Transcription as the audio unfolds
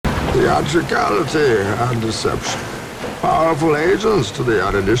theatricality and deception. Powerful agents to the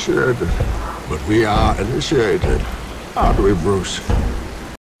uninitiated. But we are initiated, aren't we, Bruce?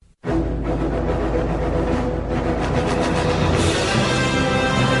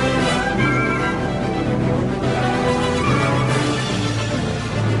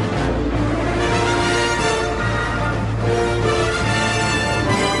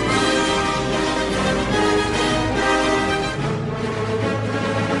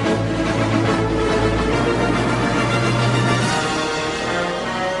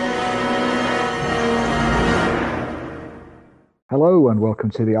 Hello and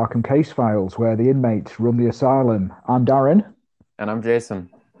welcome to the Arkham Case Files, where the inmates run the asylum. I'm Darren. And I'm Jason.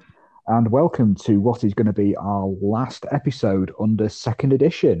 And welcome to what is going to be our last episode under second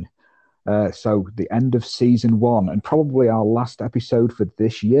edition. So the end of season one and probably our last episode for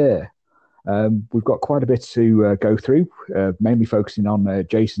this year. We've got quite a bit to go through, mainly focusing on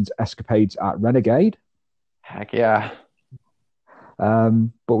Jason's escapades at Renegade. Heck yeah.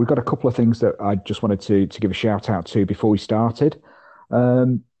 But we've got a couple of things that I just wanted to give a shout out to before we started.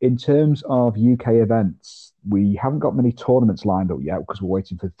 In terms of UK events, we haven't got many tournaments lined up yet because we're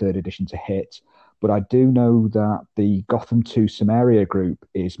waiting for the third edition to hit. But I do know that the Gotham 2 Samaria group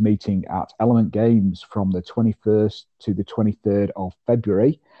is meeting at Element Games from the 21st to the 23rd of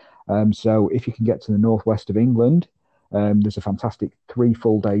February. So if you can get to the northwest of England, there's a fantastic 3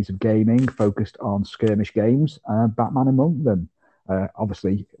 full days of gaming focused on skirmish games, Batman among them.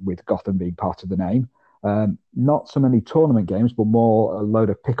 Obviously, with Gotham being part of the name. Not so many tournament games, but more a load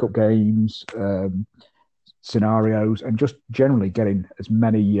of pickup games, scenarios, and just generally getting as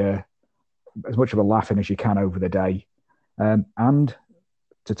much of a laughing as you can over the day. And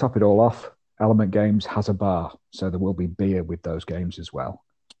to top it all off, Element Games has a bar, so there will be beer with those games as well.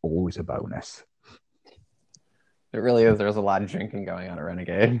 Always a bonus. It really is. There's a lot of drinking going on at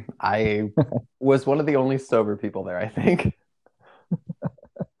Renegade. I was one of the only sober people there, I think.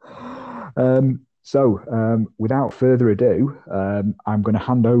 Without further ado, I'm going to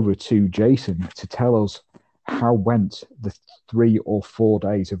hand over to Jason to tell us how went the 3 or 4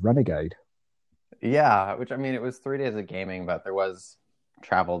 days of Renegade. Yeah, which, I mean, it was 3 days of gaming, but there was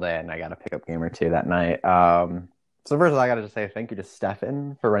travel day, and I got a pickup game or two that night. So first of all, I got to just say thank you to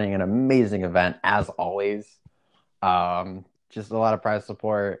Stefan for running an amazing event, as always. Just a lot of prize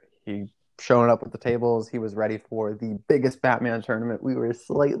support. He showing up with the tables. He was ready for the biggest Batman tournament. We were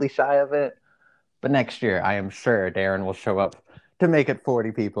slightly shy of it. But next year, I am sure Darren will show up to make it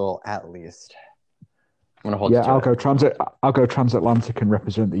 40 people at least. I'm gonna hold. Yeah, I'll go transatlantic and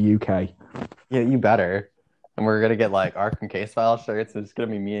represent the UK. Yeah, you better. And we're gonna get like Arkham Case File shirts. It's gonna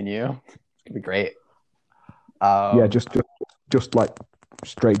be me and you. It's gonna be great. Yeah, just like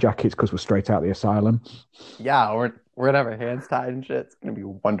straight jackets because we're straight out of the asylum. Yeah, we're gonna have our hands tied and shit. It's gonna be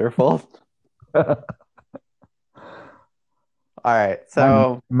wonderful. All right,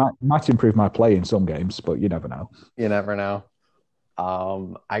 so might improve my play in some games, but you never know. You never know.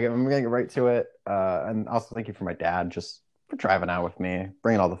 I'm gonna get right to it, and also thank you for my dad just for driving out with me,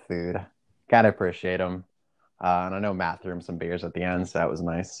 bringing all the food. Gotta appreciate him. And I know Matt threw him some beers at the end, so that was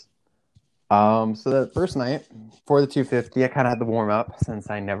nice. So the first night for the 250, I kind of had the warm up since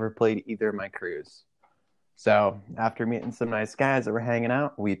I never played either of my crews. So after meeting some nice guys that were hanging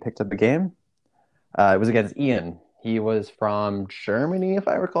out, we picked up a game. It was against Ian. He was from Germany, if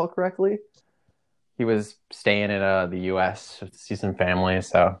I recall correctly. He was staying in the U.S. to see some family,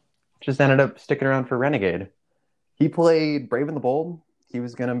 so just ended up sticking around for Renegade. He played Brave and the Bold. He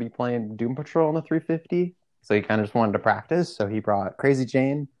was going to be playing Doom Patrol on the 350, so he kind of just wanted to practice. So he brought Crazy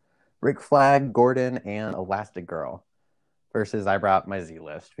Jane, Rick Flag, Gordon, and Elastic Girl. Versus I brought my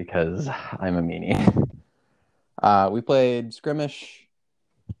Z-List because I'm a meanie. We played Skirmish.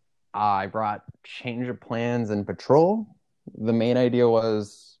 I brought Change of Plans and Patrol. The main idea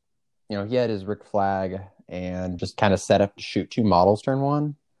was, he had his Rick Flag and just kind of set up to shoot 2 models turn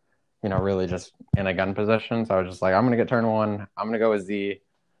 1. Really just in a gun position. So I was just like, I'm going to get turn 1. I'm going to go with Z,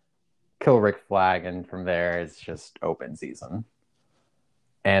 kill Rick Flag, and from there it's just open season.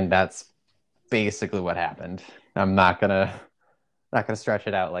 And that's basically what happened. I'm not gonna stretch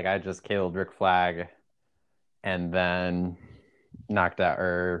it out. Like, I just killed Rick Flag and then knocked out,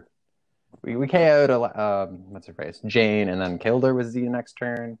 or we KO'd what's her face, Jane, and then killed her with Z next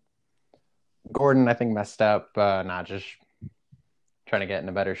turn. Gordon, I think, messed up, not just trying to get in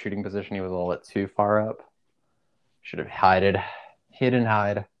a better shooting position. He was a little bit too far up. Should have hid and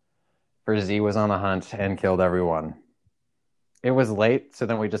hide. For Z was on the hunt and killed everyone. It was late, so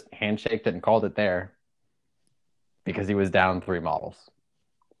then we just handshaked it and called it there because he was down 3 models.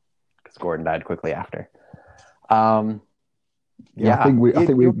 Because Gordon died quickly after. Yeah, I think we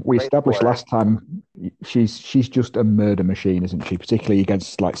great established for her. last time she's just a murder machine, isn't she? Particularly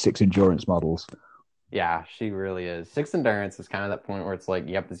against like 6 endurance models. Yeah, she really is. 6 endurance is kind of that point where it's like,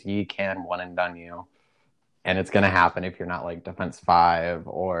 yep, this you can one and done you. And it's going to happen if you're not like defense 5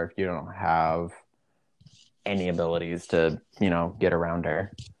 or if you don't have any abilities to, get around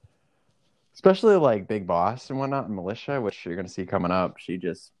her. Especially like Big Boss and whatnot, and Militia, which you're going to see coming up. She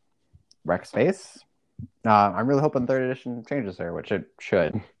just wrecks face. I'm really hoping 3rd edition changes her, which it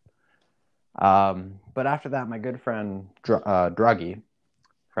should. But after that, my good friend Druggy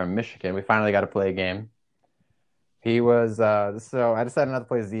from Michigan, we finally got to play a game. He was so I decided not to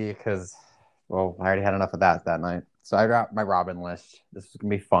play Z because, well, I already had enough of that night. So I dropped my Robin list. This was gonna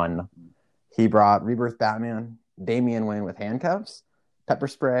be fun. He brought Rebirth Batman, Damian Wayne with handcuffs, pepper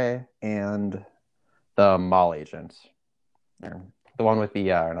spray, and the Mall agent, or the one with the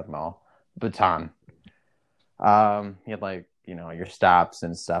not the Mall baton. He had like your stops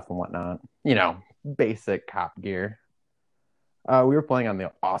and stuff and whatnot. Basic cop gear. We were playing on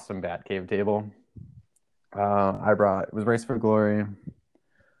the awesome Batcave table. It was Race for Glory.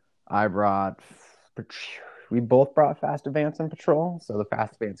 We both brought Fast Advance and Patrol, so the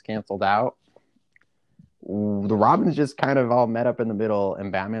Fast Advance canceled out. The Robins just kind of all met up in the middle,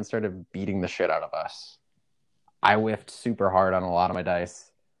 and Batman started beating the shit out of us. I whiffed super hard on a lot of my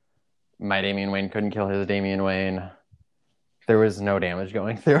dice. My Damian Wayne couldn't kill his Damian Wayne. There was no damage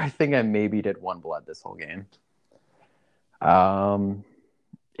going through. I think I maybe did 1 blood this whole game.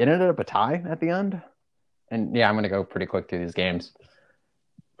 It ended up a tie at the end. And yeah, I'm going to go pretty quick through these games.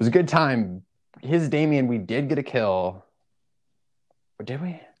 It was a good time. His Damian, we did get a kill. Or did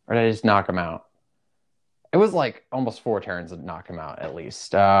we? Or did I just knock him out? It was like almost 4 turns to knock him out at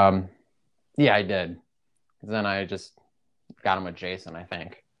least. Yeah, I did. Then I just got him with Jason, I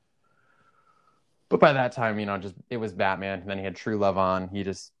think. But by that time, it was Batman. And then he had True Love on. He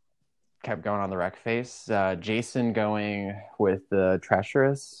just kept going on the wreck face. Jason going with the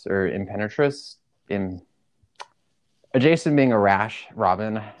Treacherous or Impenetrous. Jason being a rash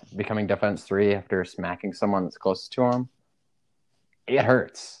Robin, becoming defense 3 after smacking someone that's closest to him. It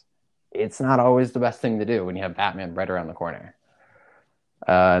hurts. It's not always the best thing to do when you have Batman right around the corner.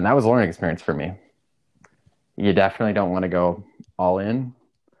 And that was a learning experience for me. You definitely don't want to go all in.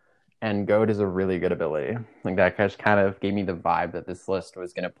 And Goad is a really good ability. Like that just kind of gave me the vibe that this list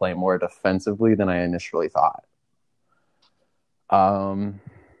was going to play more defensively than I initially thought.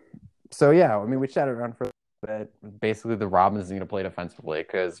 So yeah, we chatted around for a bit. Basically, the Robin is going to play defensively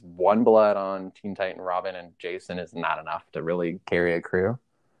because 1 blood on Teen Titan Robin and Jason is not enough to really carry a crew.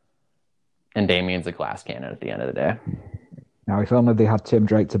 And Damien's a glass cannon at the end of the day. Now, if only they had Tim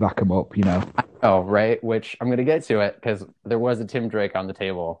Drake to back him up, Oh, right. Which I'm going to get to it because there was a Tim Drake on the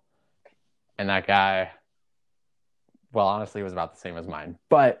table. And that guy, well, honestly, was about the same as mine.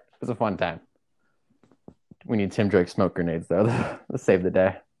 But it was a fun time. We need Tim Drake smoke grenades, though, to save the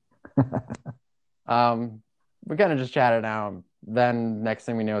day. We kind of just chatted now. Then next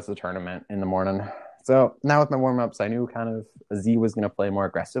thing we know, it's the tournament in the morning. So now with my warm-ups, I knew kind of Z was going to play more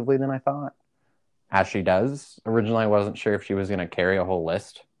aggressively than I thought, as she does. Originally, I wasn't sure if she was going to carry a whole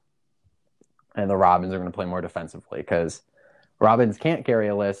list. And the Robins are going to play more defensively because Robins can't carry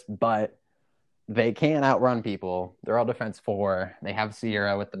a list, but they can outrun people. They're all defense 4. They have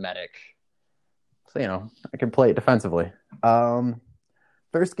Sierra with the medic. So, I can play it defensively.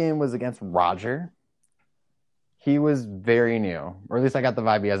 First game was against Roger. He was very new, or at least I got the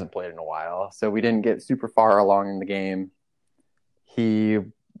vibe he hasn't played in a while. So we didn't get super far along in the game. He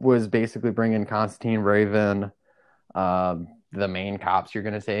was basically bringing Constantine, Raven, the main cops you're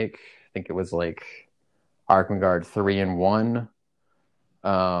going to take. I think it was like Arkham Guard 3 and 1.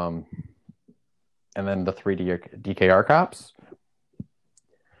 And then the 3 DKR cops.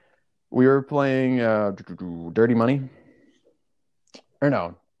 We were playing Dirty Money. Or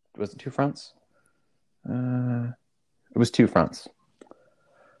no, was it 2 fronts? It was 2 fronts.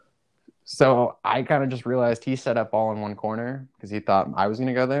 So I kind of just realized he set up all in one corner because he thought I was going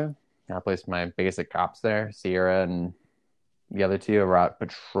to go there. I placed my basic cops there, Sierra and the other 2, Rock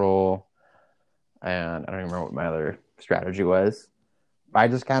Patrol, and I don't even remember what my other strategy was. I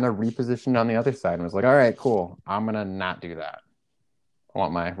just kind of repositioned on the other side and was like, all right, cool. I'm going to not do that. I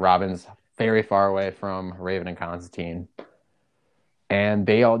want my Robins very far away from Raven and Constantine. And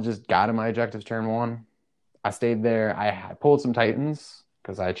they all just got in my objectives turn 1. I stayed there. I pulled some Titans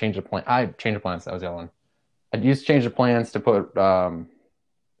because I changed the plan. I changed the plans. That was the other one. I used to change the plans to put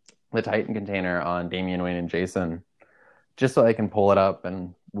the Titan container on Damian Wayne and Jason just so I can pull it up.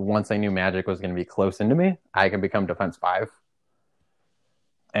 And once I knew Magic was going to be close into me, I can become defense 5.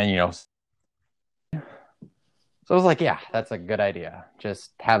 And, so So I was like, yeah, that's a good idea.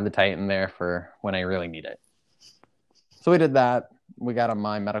 Just have the Titan there for when I really need it. So we did that. We got on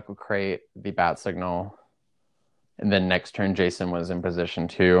my medical crate, the bat signal. And then next turn, Jason was in position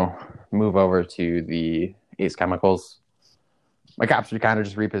to move over to the Ace Chemicals. My cops were kind of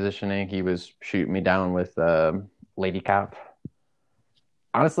just repositioning. He was shooting me down with Lady Cop.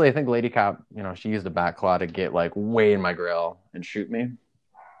 Honestly, I think Lady Cop, she used a bat claw to get like way in my grill and shoot me.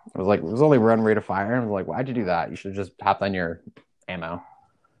 I was like, it was only run rate of fire. I was like, why'd you do that? You should have just hopped on your ammo.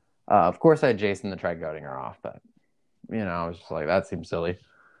 Of course, I had Jason to try goading her off, but I was just like, that seems silly.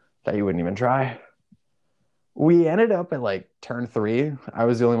 That you wouldn't even try. We ended up at like turn 3. I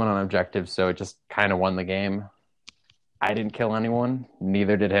was the only one on objective, so it just kind of won the game. I didn't kill anyone.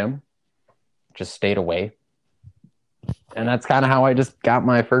 Neither did him. Just stayed away. And that's kind of how I just got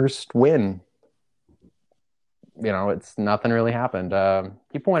my first win. It's nothing really happened.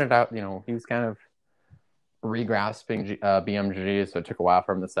 He pointed out, he was kind of re-grasping BMG, so it took a while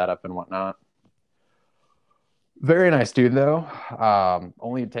for him to set up and whatnot. Very nice dude, though.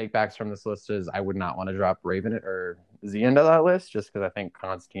 Only take-backs from this list is I would not want to drop Raven or Z into that list, just because I think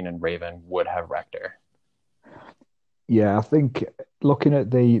Constantine and Raven would have wrecked her. Yeah, I think looking at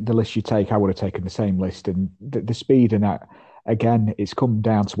the list you take, I would have taken the same list, and the speed and that. Again, it's come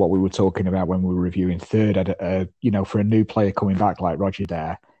down to what we were talking about when we were reviewing third. For a new player coming back like Roger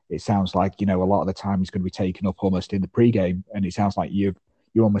there, it sounds like, a lot of the time he's going to be taken up almost in the pregame, and it sounds like you're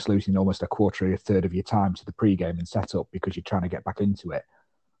almost losing almost a quarter or a third of your time to the pregame and setup because you're trying to get back into it.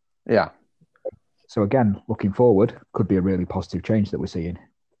 Yeah. So again, looking forward, could be a really positive change that we're seeing.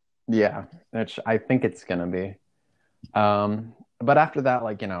 Yeah, which I think it's going to be. But after that,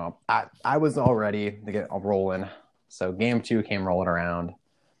 I was all ready to get rolling. So game 2 came rolling around.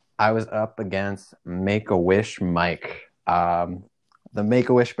 I was up against Make-A-Wish Mike. The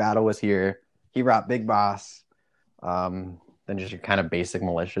Make-A-Wish battle was here. He brought Big Boss. Then just your kind of basic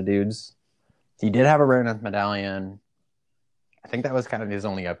militia dudes. He did have a Rare Ninth Medallion. I think that was kind of his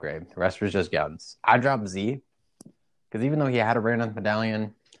only upgrade. The rest was just guns. I dropped Z. Because even though he had a Rare Ninth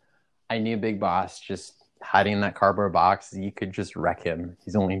Medallion, I knew Big Boss just hiding in that cardboard box. Z could just wreck him.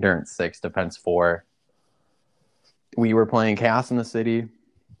 He's only endurance 6, defense 4. We were playing Chaos in the City.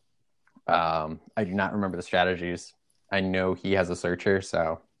 I do not remember the strategies. I know he has a searcher,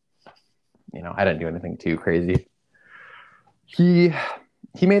 so I didn't do anything too crazy. He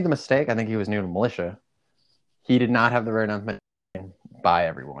made the mistake. I think he was new to militia. He did not have the Rare Ninth Medallion by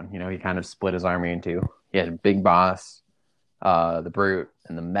everyone. He kind of split his army in two. He had Big Boss, the Brute,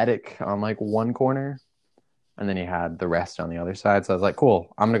 and the Medic on like one corner, and then he had the rest on the other side. So I was like,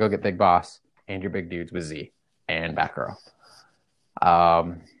 cool, I'm gonna go get Big Boss and your big dudes with Z and back row.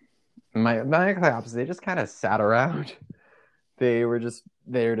 My exact opposite, they just kind of sat around. They were just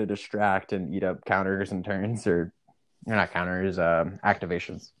there to distract and eat up counters and turns, or they're not counters,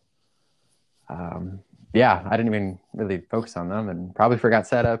 activations. Yeah, I didn't even really focus on them and probably forgot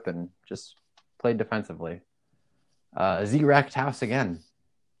setup and just played defensively. Z wrecked house again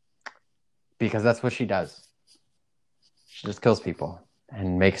because that's what she does. She just kills people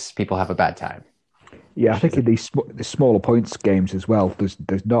and makes people have a bad time. Yeah, I think in these smaller points games as well, there's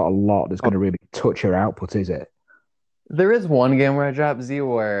not a lot that's going to really touch her output, is it? There is one game where I dropped Z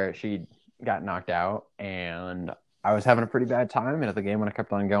where she got knocked out, and I was having a pretty bad time, and if the game would have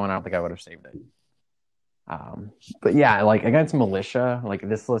kept on going, I don't think I would have saved it. But yeah, like against militia, like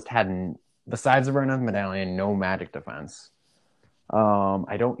this list had, besides the Rare Ninth Medallion, no magic defense.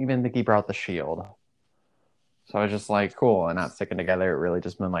 I don't even think he brought the shield. So I was just like, cool, and not sticking together. It really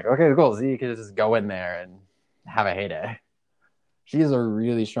just been like, okay, cool, Z can just go in there and have a heyday. She's a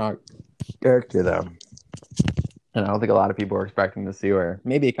really strong character, though. And I don't think a lot of people are expecting to see her.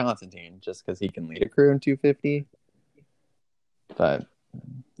 Maybe Constantine, just because he can lead a crew in 250. But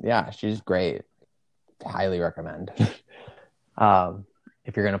yeah, she's great. Highly recommend. If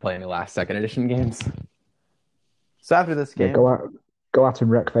you're going to play any last second edition games. So after this game... Yeah, go out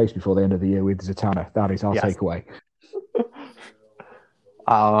and wreck face before the end of the year with Zatanna. That is our takeaway.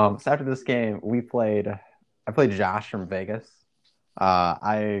 So after this game, I played Josh from Vegas.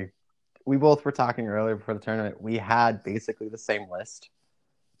 We both were talking earlier before the tournament. We had basically the same list.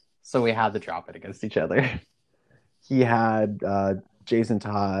 So we had to drop it against each other. He had Jason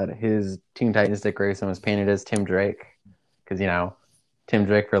Todd. His Teen Titans Dick Grayson was painted as Tim Drake. Because, Tim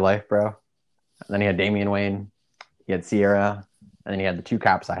Drake for life, bro. And then he had Damian Wayne. He had Sierra. And then he had the two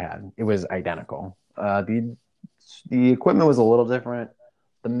cops I had. It was identical. The equipment was a little different.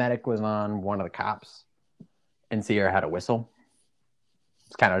 The medic was on one of the cops. And Sierra had a whistle.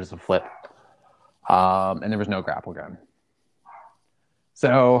 It's kind of just a flip. And there was no grapple gun.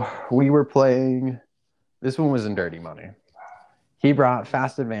 So we were playing This one was in dirty money. He brought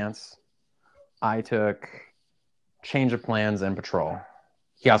fast advance. I took change of plans and patrol.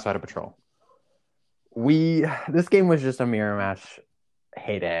 He also had a patrol. This game was just a mirror match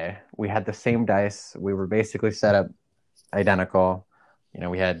heyday. We had the same dice. We were basically set up identical.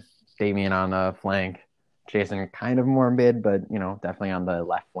 We had Damien on the flank, Jason kind of more mid, but definitely on the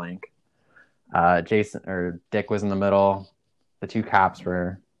left flank. Dick was in the middle. The two cops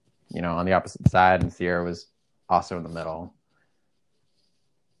were, on the opposite side, and Sierra was also in the middle.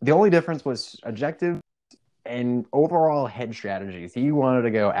 The only difference was objective and overall head strategies. He wanted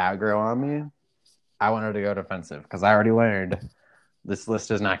to go aggro on me. I wanted to go defensive because I already learned this list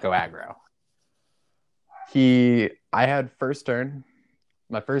does not go aggro. I had first turn.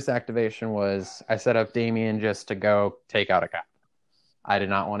 My first activation was I set up Damien just to go take out a cop. I did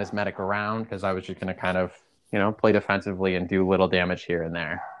not want his medic around because I was just going to kind of, play defensively and do little damage here and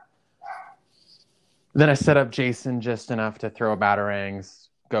there. Then I set up Jason just enough to throw batarangs,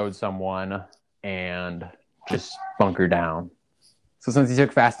 goad someone, and just bunker down. So since he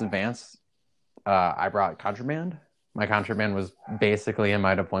took fast advance, I brought contraband. My contraband was basically in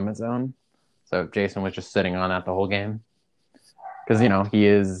my deployment zone. So Jason was just sitting on that the whole game. Because, he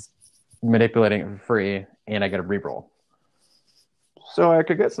is manipulating it for free, and I get a reroll. So I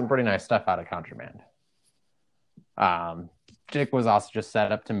could get some pretty nice stuff out of contraband. Dick was also just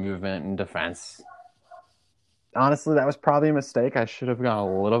set up to movement and defense. Honestly, that was probably a mistake. I should have gone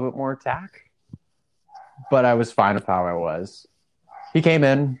a little bit more attack. But I was fine with how I was. He came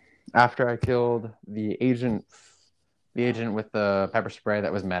in after I killed the agent with the pepper spray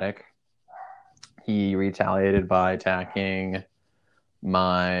that was medic. He retaliated by attacking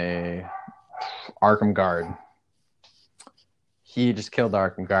my Arkham guard. He just killed the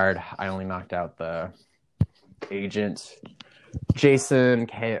Arkham guard. I only knocked out the agent.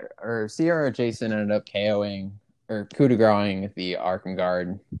 Sierra or Jason ended up KOing or coup de grace the Arkham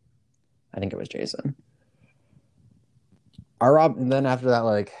guard. I think it was Jason. And then after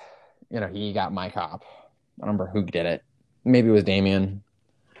that, he got my cop. I don't remember who did it. Maybe it was Damien.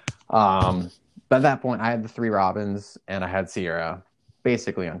 But at that point, I had the 3 Robins and I had Sierra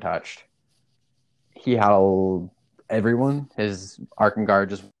basically untouched. He held everyone. His Arkham guard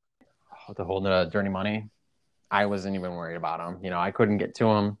just to hold the dirty money. I wasn't even worried about him. I couldn't get to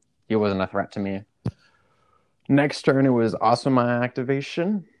him. He wasn't a threat to me. Next turn, it was also my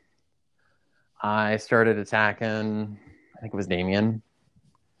activation. I started attacking, I think it was Damien.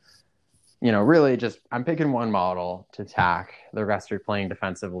 Really just, I'm picking one model to attack. The rest are playing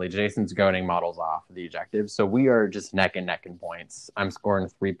defensively. Jason's goading models off the objective. So we are just neck and neck in points. I'm scoring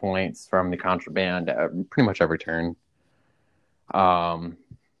 3 points from the contraband pretty much every turn.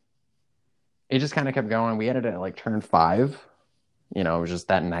 It just kind of kept going. We ended at turn 5. It was just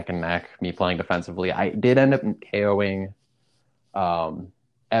that neck and neck, me playing defensively. I did end up KOing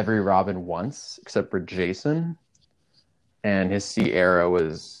every Robin once, except for Jason. And his Sierra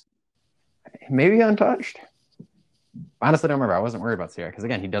was maybe untouched. Honestly, I don't remember. I wasn't worried about Sierra because,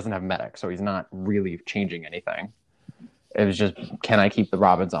 again, he doesn't have medic, so he's not really changing anything. It was just, can I keep the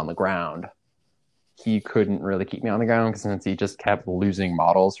Robins on the ground? He couldn't really keep me on the ground because since he just kept losing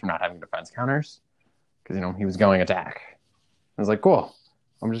models from not having defense counters because, he was going attack. I was like, cool.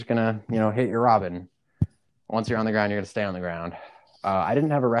 I'm just going to, hit your Robin. Once you're on the ground, you're going to stay on the ground. I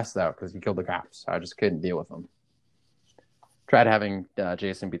didn't have a rest, though, because he killed the cops. So I just couldn't deal with him. Tried having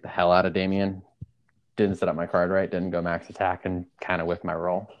Jason beat the hell out of Damien. Didn't set up my card right. Didn't go max attack and kind of whiffed my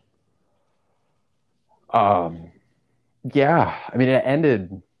roll. Yeah. I mean, it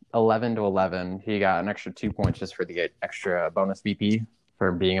ended 11-11. He got an extra 2 points just for the extra bonus VP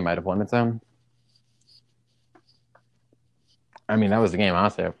for being in my deployment zone. I mean, that was the game,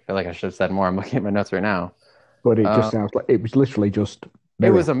 honestly. I feel like I should have said more. I'm looking at my notes right now. But it just sounds like it was literally just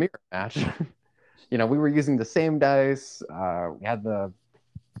mirror. It was a mirror match. We were using the same dice. We had the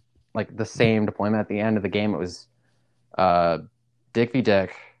same deployment at the end of the game. It was Dick v.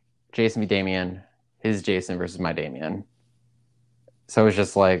 Dick, Jason v. Damien, his Jason versus my Damien. So it was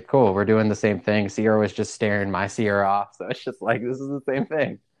just cool, we're doing the same thing. Sierra was just staring my Sierra off. So it's just this is the same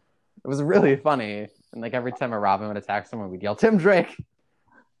thing. It was really funny. And every time a Robin would attack someone, we'd yell, Tim Drake!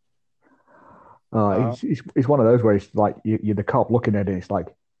 It's one of those where it's you're the cop looking at it, it's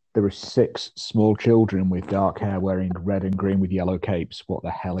there are 6 small children with dark hair wearing red and green with yellow capes. What the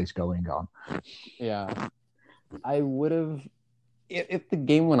hell is going on? Yeah. I would have, if the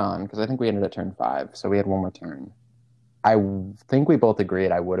game went on, because I think we ended at turn 5, so we had one more turn. I think we both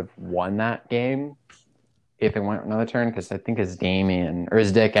agreed I would have won that game if it went another turn, because I think his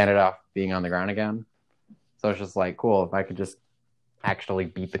Dick ended up being on the ground again. So it's just cool, if I could just actually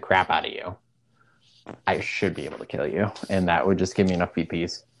beat the crap out of you. I should be able to kill you, and that would just give me enough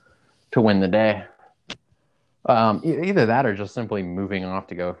VPs to win the day. Either that or just simply moving off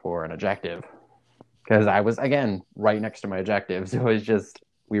to go for an objective, because I was, again, right next to my objective. So it was just,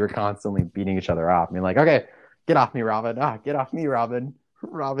 we were constantly beating each other off. I mean, like, okay, get off me, Robin. Get off me, Robin.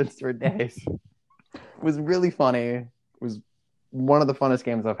 Robins for days. It was really funny. It was one of the funnest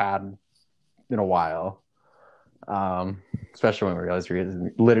games I've had in a while. Especially when we realized we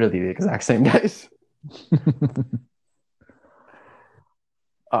were literally the exact same guys.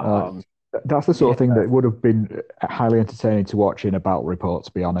 That's the sort of thing that would have been highly entertaining to watch in a battle report,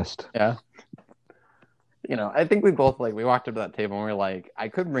 to be honest. Yeah. I think we both, we walked up to that table and we were like, I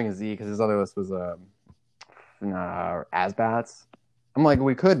could bring Z because his other list was Asbats. I'm like,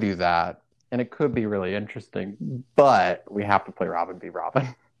 we could do that and it could be really interesting, but we have to play Robin v.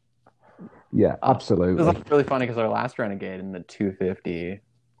 Robin. Yeah, absolutely. It was really funny because our last Renegade in the 250,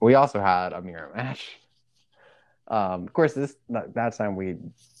 we also had a mirror match. Of course, that time we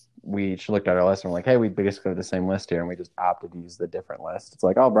each looked at our list and we're like, hey, we basically have the same list here, and we just opted to use the different list. It's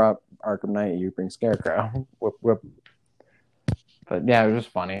like, oh, bro, Arkham Knight, you bring Scarecrow. Whoop, whoop. But yeah, it was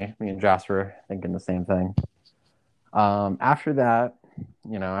just funny. Me and Josh were thinking the same thing. After that,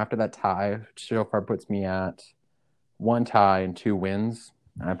 after that tie, so far puts me at 1 tie and 2 wins.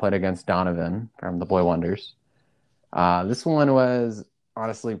 I played against Donovan from the Boy Wonders. This one was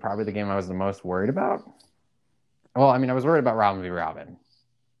honestly probably the game I was the most worried about. Well, I mean, I was worried about Robin v. Robin,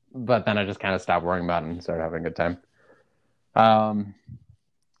 but then I just kind of stopped worrying about it and started having a good time.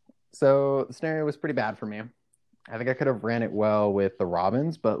 So the scenario was pretty bad for me. I think I could have ran it well with the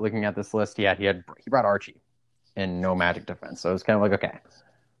Robins, but looking at this list, he brought Archie and no magic defense. So it was kind of like, okay,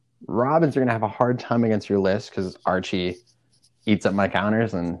 Robins are going to have a hard time against your list because Archie eats up my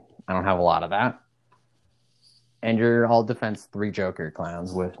counters and I don't have a lot of that. And you're all defense 3 Joker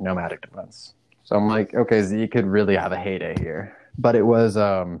clowns with no magic defense. So I'm like, okay, Z could really have a heyday here. But it was,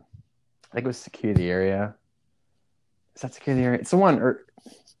 I think it was Secure the Area. Is that Secure the Area? It's the one where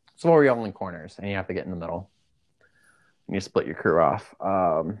you're all in corners and you have to get in the middle. And you split your crew off.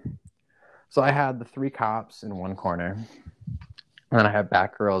 So I had the 3 cops in one corner. And then I had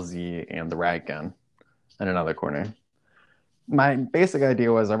Batgirl, Z, and the Rag Gun in another corner. My basic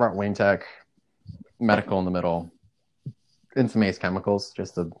idea was I brought Wayne Tech, Medical in the middle, and some Ace Chemicals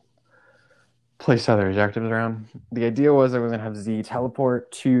just to place other objectives around. The idea was I was going to have Z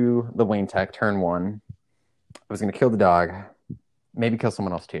teleport to the Wayne Tech turn 1. I was going to kill the dog, maybe kill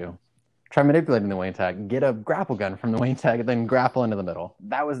someone else too. Try manipulating the Wayne Tech, get a grapple gun from the Wayne Tech, then grapple into the middle.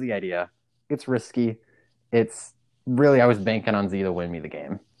 That was the idea. It's risky. It's really, I was banking on Z to win me the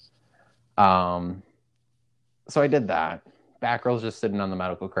game. So I did that. Batgirl's just sitting on the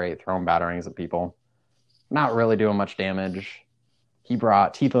medical crate, throwing batarangs at people. Not really doing much damage. He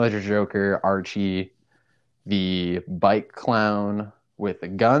brought Teeth Ledger Joker, Archie, the bike clown with the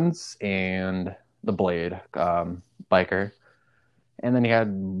guns, and the blade biker. And then he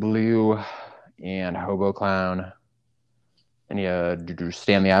had Blue and Hobo Clown. And he had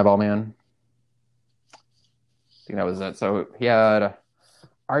Stan the Eyeball Man. I think that was it. So he had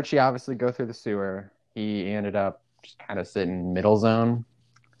Archie obviously go through the sewer. He ended up just kind of sitting middle zone.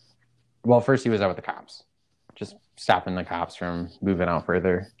 Well, first he was out with the cops, just stopping the cops from moving out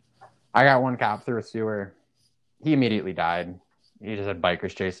further. I got 1 cop through a sewer. He immediately died. He just had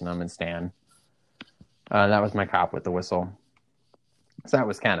bikers chasing him and Stan. That was my cop with the whistle. So that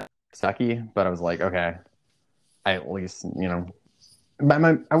was kind of sucky, but I was like, okay, I at least,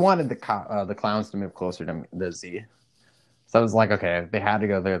 I wanted the clowns to move closer to the Z. So I was like, okay, if they had to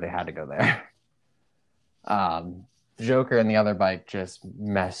go there, they had to go there. Joker and the other bike just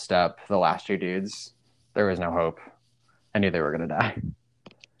messed up the last 2 dudes. There was no hope. I knew they were going to die.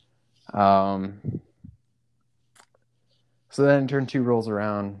 So then turn 2 rolls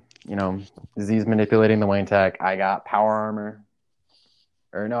around. Z's manipulating the Wayne Tech. I got power armor.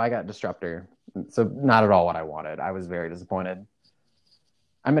 Or no, I got disruptor. So not at all what I wanted. I was very disappointed.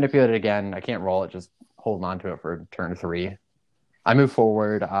 I manipulated again. I can't roll it. Just hold on to it for turn 3. I move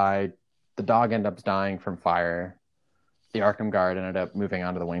forward. The dog ended up dying from fire. The Arkham Guard ended up moving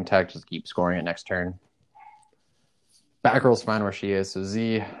onto the Wayne Tech. Just keep scoring it next turn. Batgirl's fine where she is. So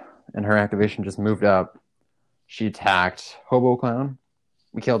Z and her activation just moved up. She attacked Hobo Clown.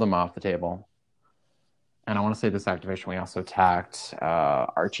 We killed him off the table. And I want to say this activation, we also attacked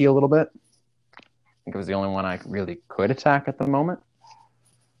Archie a little bit. I think it was the only one I really could attack at the moment.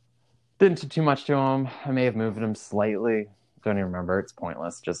 Didn't do too much to him. I may have moved him slightly. Don't even remember. It's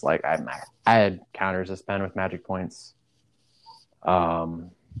pointless. Just like I had counters to spend with magic points.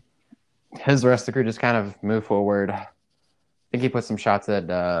 His rest of the crew just kind of moved forward. I think he put some shots at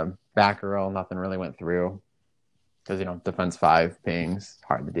Batgirl, nothing really went through because defense 5 pings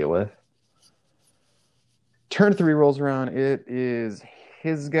hard to deal with. Turn 3 rolls around. It is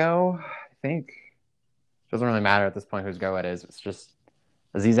his go, I think. Doesn't really matter at this point whose go it is. It's just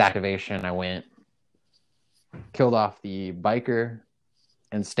Aziz activation. I went, killed off the biker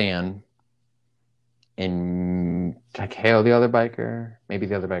and Stan, and I KO the other biker. Maybe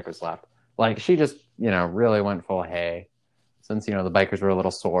the other biker's left. Like, she just, really went full hay. Since, the bikers were a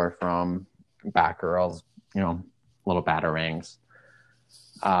little sore from Batgirl's, little batarangs.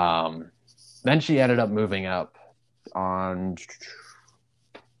 Then she ended up moving up on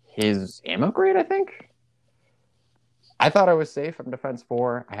his ammo grade, I think. I thought I was safe. I'm defense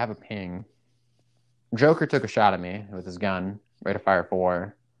 4. I have a ping. Joker took a shot at me with his gun, rate of fire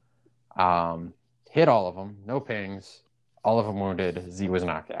 4. Hit all of them, no pings. All of them wounded. Z was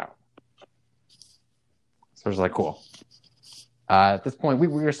knocked out. So I was like, cool. At this point, we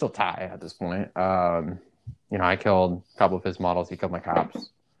were still tied at this point. I killed a couple of his models. He killed my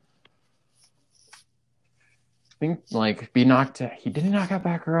cops. I think, he didn't knock out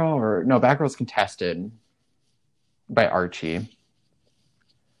Batgirl, or no, Batgirl's contested by Archie.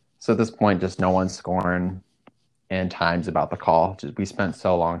 So at this point, just no one's scoring, and time's about the call. We spent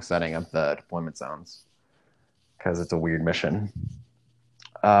so long setting up the deployment zones because it's a weird mission.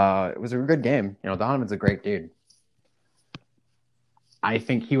 It was a good game. Donovan's a great dude. I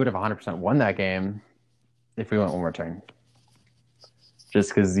think he would have 100% won that game if we went one more turn. Just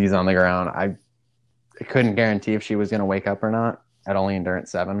because he's on the ground. I couldn't guarantee if she was going to wake up or not at only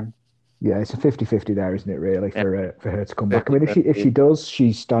endurance 7. Yeah, it's a 50-50 there, isn't it, really, for her to come back? I mean, if she does,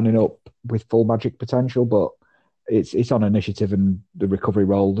 she's standing up with full magic potential, but it's on initiative and the recovery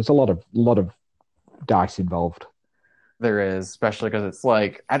roll. There's a lot of dice involved. There is, especially because it's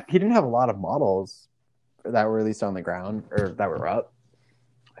like he didn't have a lot of models that were at least on the ground or that were up.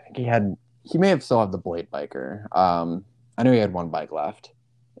 I think he may have still had the Blade Biker. I knew he had one bike left,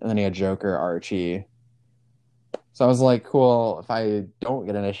 and then he had Joker, Archie. So I was like, cool, if I don't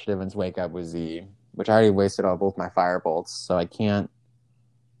get initiative and wake up with Z, which I already wasted all both my firebolts, so I can't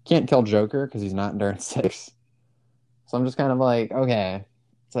kill Joker because he's not endurance 6. So I'm just kind of like, okay,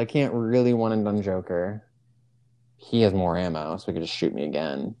 so I can't really one and done Joker. He has more ammo, so he could just shoot me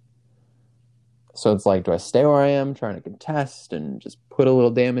again. So it's like, do I stay where I am trying to contest and just put a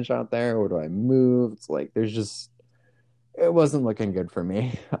little damage out there, or do I move? It's like, it wasn't looking good for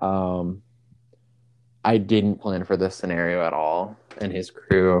me. I didn't plan for this scenario at all, and his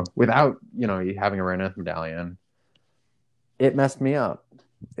crew, without, having a Renegade medallion, it messed me up.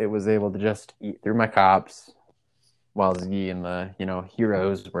 It was able to just eat through my cops while Z and the,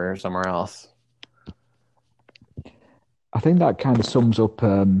 heroes were somewhere else. I think that kind of sums up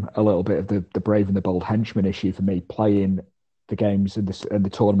a little bit of the brave and the bold henchman issue for me playing the games and the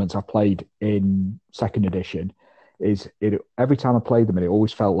tournaments I've played in 2nd edition. Every time I played them, and it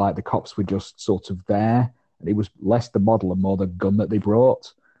always felt like the cops were just sort of there, and it was less the model and more the gun that they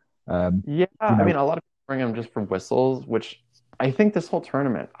brought. I mean, a lot of people bring them just for whistles, which I think this whole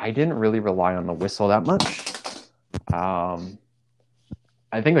tournament, I didn't really rely on the whistle that much.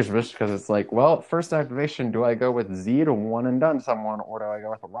 I think it was just because it's like, well, first activation, do I go with Z to one and done someone, or do I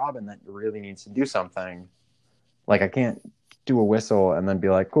go with a Robin that really needs to do something? Like, I can't do a whistle and then be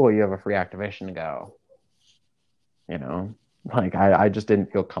like, cool, you have a free activation to go. I just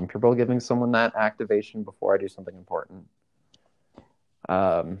didn't feel comfortable giving someone that activation before I do something important.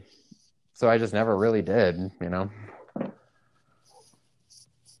 So I just never really did,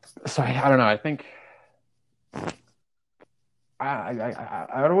 So I don't know. I think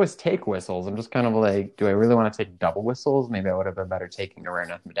I would always take whistles. I'm just kind of like, do I really want to take double whistles? Maybe I would have been better taking a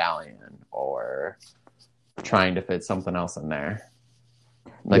Renegade medallion or trying to fit something else in there.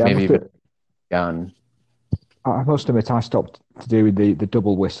 Maybe a gun. I must admit, I stopped doing the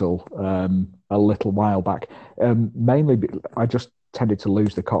double whistle a little while back. Mainly, I just tended to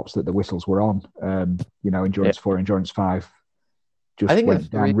lose the cops that the whistles were on. Endurance 4, Endurance 5 just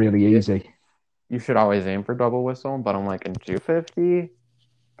went down really easy. You should always aim for double whistle, but I'm like, in 250,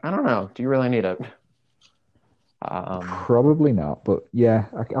 I don't know. Do you really need it? Probably not, but yeah,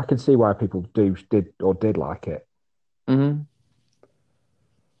 I can see why people did like it. Mm-hmm.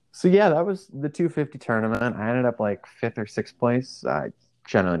 So yeah, that was the 250 tournament. I ended up like 5th or 6th place. I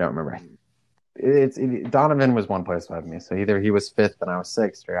generally don't remember. Donovan was one place above me, so either he was 5th and I was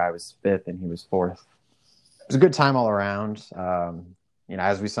 6th, or I was 5th and he was 4th. It was a good time all around.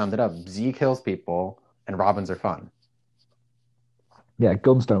 As we summed it up, Z kills people and Robins are fun. Yeah,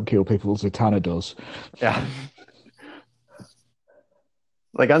 guns don't kill people, Zatanna does. Yeah.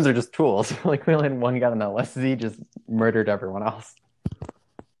 Like, guns are just tools. Like, we only had one gun in that list. Z just murdered everyone else.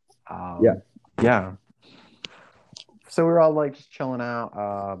 Yeah. Yeah. So we were all like just chilling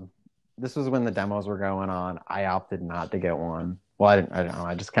out. This was when the demos were going on. I opted not to get one. Well, I don't know.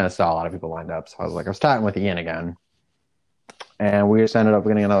 I just kind of saw a lot of people lined up. So I was chatting with Ian again. And we just ended up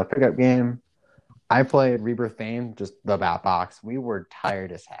getting another pickup game. I played Rebirth Bane, just the Bat Box. We were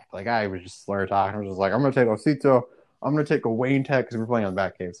tired as heck. Like, I was just slur talking. I was just like, I'm going to take Osito. I'm going to take a Wayne Tech because we're playing on the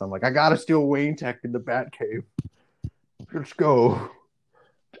Bat Cave. So I'm like, I got to steal Wayne Tech in the Bat Cave. Let's go.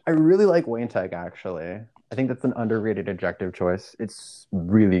 I really like Wayne Tech, actually. I think that's an underrated objective choice. It's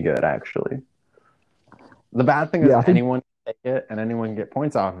really good, actually. The bad thing is anyone can take it and anyone can get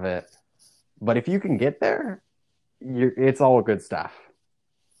points off of it. But if you can get there, it's all good stuff.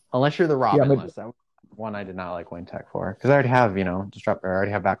 Unless you're the Robin list. That was one I did not like Wayne Tech for. Because I already have, Disruptor. I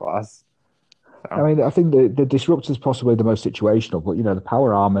already have Backloss. So. I mean, I think the Disruptor is possibly the most situational, but, the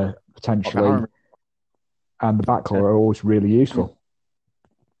Power Armor potentially and the Backclaw are always really useful.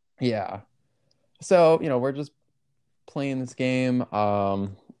 Yeah. So, we're just playing this game.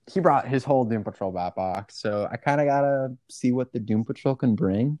 He brought his whole Doom Patrol Bat Box. So I kind of got to see what the Doom Patrol can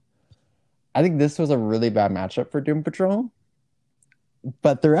bring. I think this was a really bad matchup for Doom Patrol.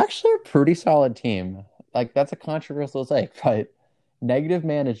 But they're actually a pretty solid team. Like, that's a controversial take, but Negative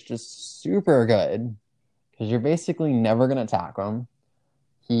Man is just super good because you're basically never going to attack him.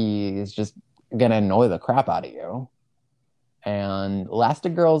 He's just going to annoy the crap out of you. And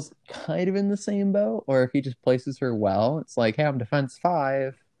Elastigirl's kind of in the same boat, or if he just places her well, it's like, hey, I'm defense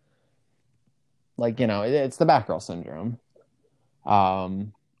 5. Like, it's the Batgirl syndrome.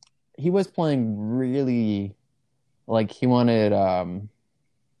 He was playing really... Like, he wanted, I don't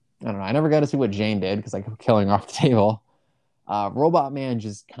know, I never got to see what Jane did because I kept killing off the table. Robot Man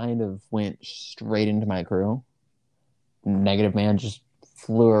just kind of went straight into my crew. Negative Man just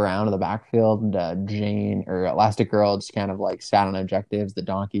flew around to the backfield. Jane, or Elastic Girl, just kind of like sat on objectives. The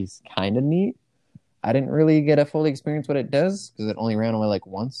Donkey's kind of neat. I didn't really get to fully experience what it does because it only ran away like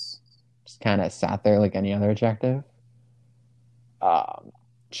once. Just kind of sat there like any other objective.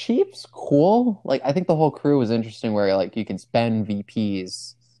 Chief's cool. Like, I think the whole crew was interesting where like you can spend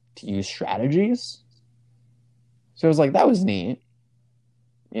VPs to use strategies. So it was like, that was neat.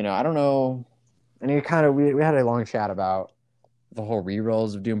 I don't know. And it kind of we had a long chat about the whole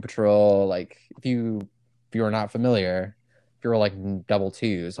rerolls of Doom Patrol. Like, if you are not familiar, if you're like double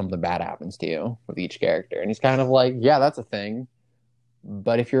 2, something bad happens to you with each character. And he's kind of like, yeah, that's a thing.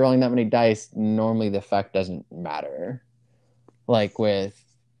 But if you're rolling that many dice, normally the effect doesn't matter. Like with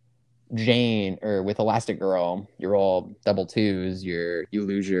Jane or with Elastic Girl, you roll double 2s, you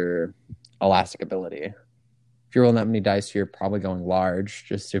lose your elastic ability. If you're rolling that many dice, you're probably going large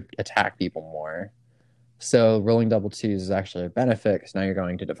just to attack people more. So rolling double 2s is actually a benefit because now you're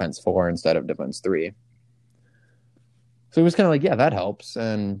going to defense 4 instead of defense 3. So it was kind of like, yeah, that helps.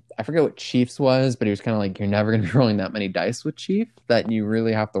 And I forget what Chief's was, but he was kind of like, you're never going to be rolling that many dice with Chief that you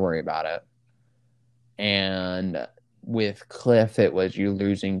really have to worry about it. And with Cliff, it was you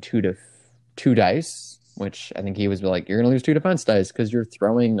losing 2 dice, which I think he was like, you're going to lose 2 defense dice because you're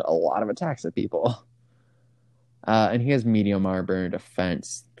throwing a lot of attacks at people. And he has medium armor,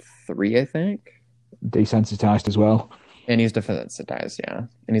 defense 3, I think. Desensitized as well. And he's desensitized, yeah.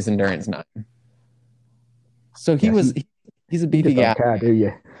 And he's endurance 9. So he's a beefy guy. Don't care, do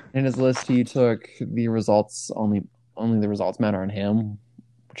you? In his list, he took the results, only the results matter on him,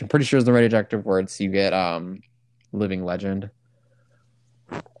 which I'm pretty sure is the right objective words. So you get Living Legend.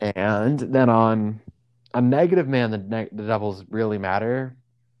 And then on a Negative Man, the doubles really matter,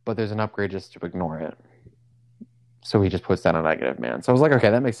 but there's an upgrade just to ignore it. So he just puts that on Negative Man. So I was like, okay,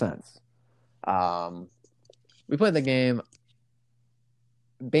 that makes sense. We played the game.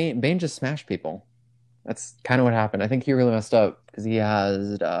 Bane just smashed people. That's kind of what happened. I think he really messed up because he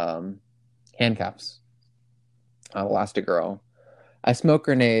has handcuffs. Elastigirl. I smoke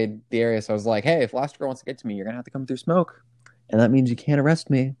grenade the area, so I was like, hey, if Elastigirl wants to get to me, you're going to have to come through smoke. And that means you can't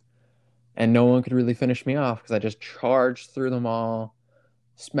arrest me. And no one could really finish me off because I just charged through them all.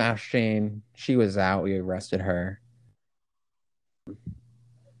 Smashed Jane. She was out. We arrested her.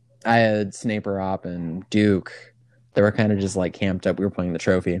 I had Sniper Op and Duke. They were kind of just like camped up. We were playing the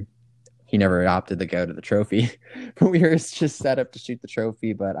trophy. He never opted to go to the trophy. But we were just set up to shoot the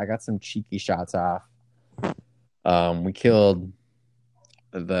trophy, but I got some cheeky shots off. We killed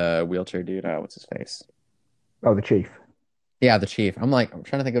the wheelchair dude. What's his face? Oh, the Chief. Yeah, the Chief. I'm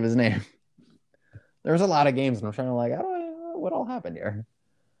trying to think of his name. There was a lot of games, and I'm trying to like, what all happened here?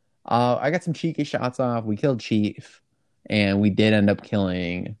 I got some cheeky shots off. We killed Chief, and we did end up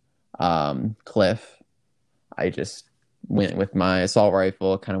killing Cliff. I just went with my assault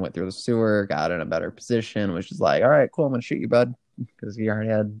rifle, kind of went through the sewer, got in a better position, which is like, all right, cool, I'm going to shoot you, bud, because he already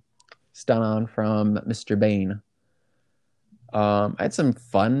had stun on from Mr. Bane. I had some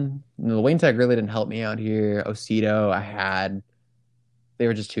fun. The Wayne Tech really didn't help me out here. Osito, they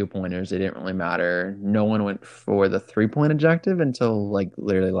were just 2-pointers. They didn't really matter. No one went for the 3-point objective until like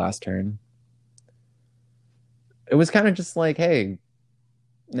literally last turn. It was kind of just like, hey,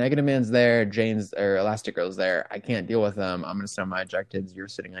 Negative Man's there, Jane's or Elastic Girl's there. I can't deal with them. I'm gonna stun my objectives. You're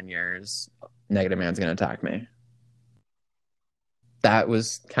sitting on yours. Negative Man's gonna attack me. That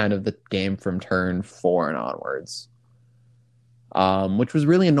was kind of the game from turn 4 and onwards, which was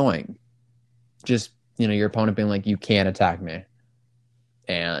really annoying. Just, your opponent being like, you can't attack me.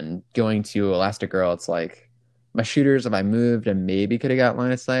 And going to Elastic Girl, it's like, my shooters, if I moved, I maybe could have got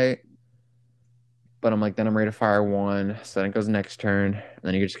line of sight. But I'm like, then I'm ready to fire one. So then it goes next turn. And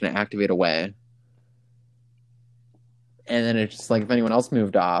then you're just going to activate away. And then it's just like, if anyone else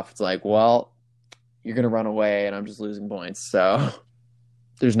moved off, it's like, well, you're going to run away and I'm just losing points. So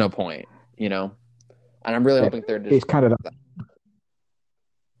there's no point, And I'm really hoping they're just... It's kind of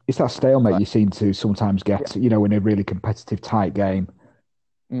it's that stalemate you seem to sometimes get, in a really competitive, tight game.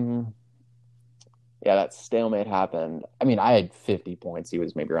 Mm-hmm. Yeah, that stalemate happened. I mean, I had 50 points. He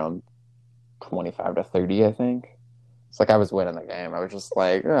was maybe around 25 to 30, I think. It's like I was winning the game. I was just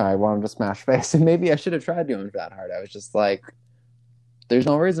like, I wanted to smash face. And maybe I should have tried doing that hard. I was just like, there's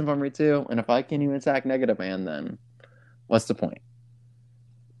no reason for me to. And if I can't even attack Negative Man, then what's the point?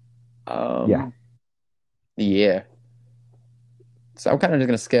 Yeah. So I'm kind of just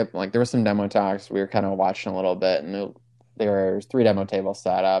going to skip. Like, there were some demo talks. We were kind of watching a little bit. And there were 3 demo tables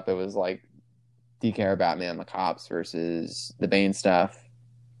set up. It was like DKR, Batman, the cops versus the Bane stuff.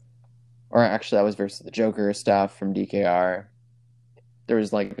 Or actually, that was versus the Joker stuff from DKR. There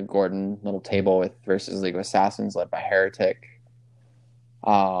was like a Gordon little table versus League of Assassins led by Heretic.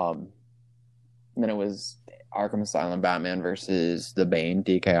 And then it was Arkham Asylum Batman versus the Bane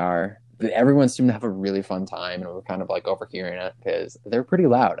DKR. Everyone seemed to have a really fun time, and we were kind of like overhearing it because they're pretty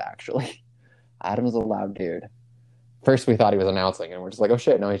loud, actually. Adam's a loud dude. First, we thought he was announcing, and we're just like, oh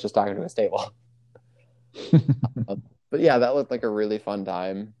shit, no, he's just talking to his table. But yeah, that looked like a really fun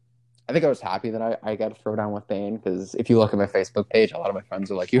time. I think I was happy that I got to throw down with Bane, because if you look at my Facebook page, a lot of my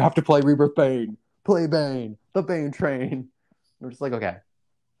friends are like, you have to play Rebirth Bane, play Bane, the Bane Train. We're just like, okay,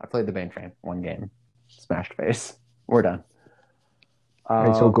 I played the Bane Train, 1 game, smashed face, we're done.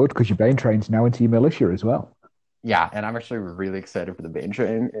 It's all good because your Bane Train's now into your militia as well. Yeah, and I'm actually really excited for the Bane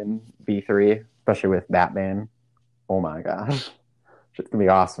Train in V3, especially with Batman. Oh my gosh, it's gonna be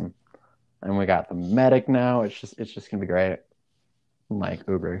awesome. And we got the medic now. It's just gonna be great. I'm like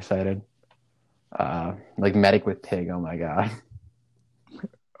uber excited. Like medic with pig. Oh my god.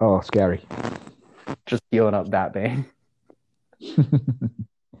 Oh, scary. Just healing up Batman.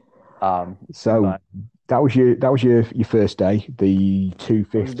 So that was your first day, the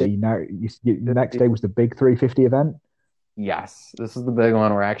 250. Now the next day was the big 350 event. Yes, this is the big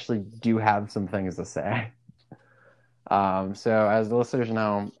one where I actually do have some things to say. So as the listeners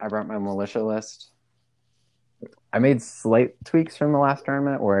know, I brought my militia list. I made slight tweaks from the last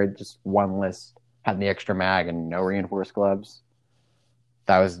tournament where just one list had the extra mag and no reinforced gloves.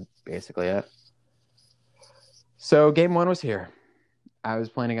 That was basically it. So game 1 was here. I was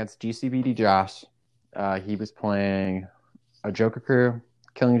playing against GCBD Josh. He was playing a Joker crew,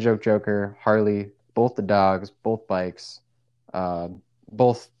 Killing Joke Joker, Harley, both the dogs, both bikes,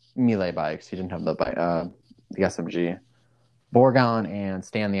 both melee bikes. He didn't have the SMG. Borgon and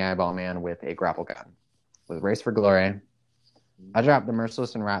Stan the Eyeball Man with a grapple gun. With Race for Glory, I dropped the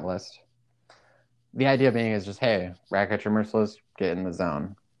Merciless and Rat list. The idea being is just, hey, Ratcatcher Merciless, get in the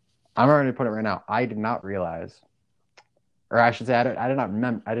zone. I'm already put it right now. I did not realize, or I should say, I did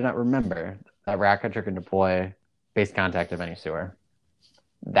not remember that Ratcatcher can deploy base contact of any sewer.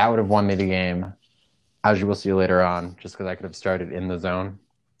 That would have won me the game, as you will see later on, just because I could have started in the zone,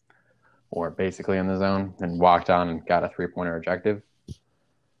 or basically in the zone, and walked on and got a 3-pointer objective.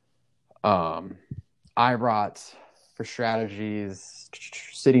 I brought, for strategies,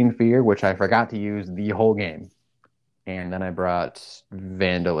 City in Fear, which I forgot to use the whole game. And then I brought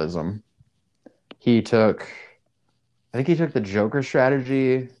Vandalism. I think he took the Joker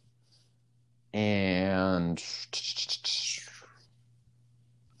strategy, and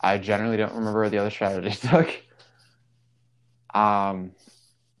I generally don't remember the other strategy he took. I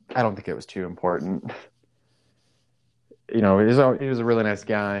don't think it was too important. He was a really nice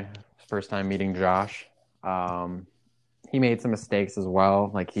guy. First time meeting Josh. He made some mistakes as well.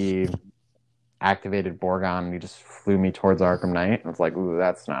 Like he activated Borgon and he just flew me towards Arkham Knight. I was like, ooh,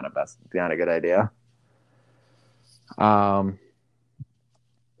 that's not a good idea.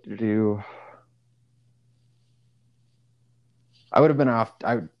 I would have been off.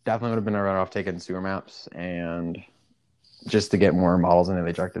 I definitely would have been better off taking sewer maps and just to get more models into the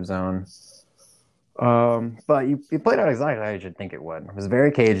objective zone. But you played out exactly how you should think it would. It was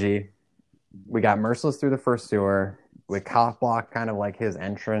very cagey. We got merciless through the first sewer. We cock blocked kind of like his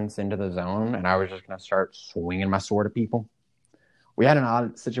entrance into the zone, and I was just gonna start swinging my sword at people. We had an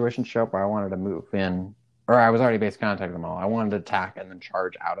odd situation show up where I wanted to move in, or I was already base contacting them all. I wanted to attack and then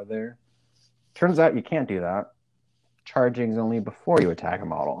charge out of there. Turns out you can't do that. Charging is only before you attack a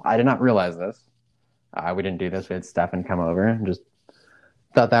model. I did not realize this. We didn't do this. We had Stefan come over and just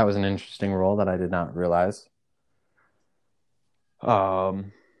thought that was an interesting rule that I did not realize.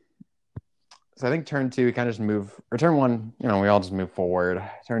 So I think turn 2, we kind of just move, or turn 1, we all just move forward.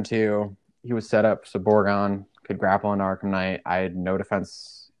 Turn 2, he was set up so Borgon could grapple into Arkham Knight. I had no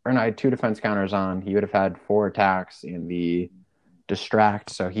defense, or no, I had 2 defense counters on. He would have had 4 attacks in the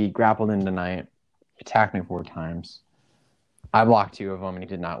distract, so he grappled into Knight. He attacked me 4 times. I blocked 2 of them, and he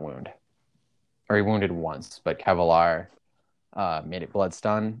did not wound. Or he wounded once, but Kevlar made it blood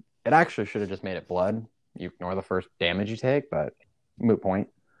stun. It actually should have just made it blood. You ignore the first damage you take, but moot point.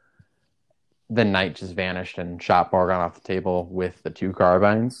 The Knight just vanished and shot Borgon off the table with the 2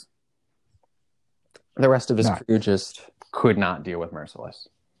 carbines. The rest of his crew just could not deal with Merciless.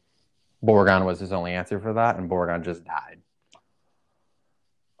 Borgon was his only answer for that, and Borgon just died.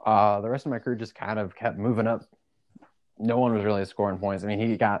 The rest of my crew just kind of kept moving up. No one was really scoring points. I mean,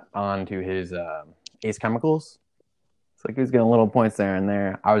 he got on to his Ace Chemicals. It's like he was getting little points there and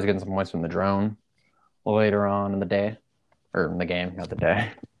there. I was getting some points from the drone later on in the day. Or in the game, not the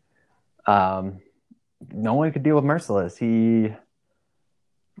day. No one could deal with Merciless.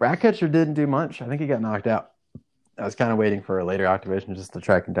 Ratcatcher didn't do much. I think he got knocked out. I was kind of waiting for a later activation just to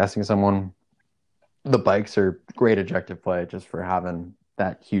try contesting someone. The bikes are great objective play just for having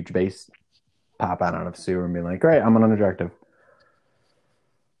that huge base pop out of sewer and be like, great, I'm an objective.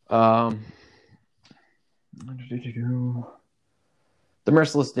 The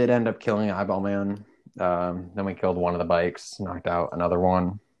Merciless did end up killing Eyeball Man. Then we killed one of the bikes, knocked out another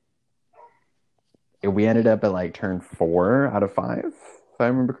one. We ended up at like turn 4 out of 5, if I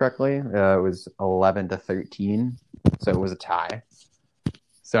remember correctly. It was 11-13, so it was a tie.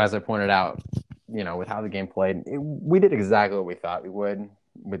 So as I pointed out, with how the game played, we did exactly what we thought we would,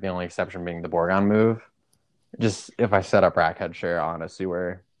 with the only exception being the Borgon move. Just if I set up Ratcatcher on a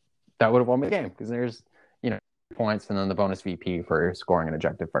sewer, that would have won me the game, because there's, points and then the bonus VP for scoring an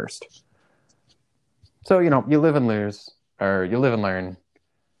objective first. So, you live and lose, or you live and learn.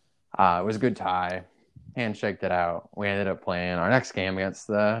 It was a good tie. Handshaked it out. We ended up playing our next game against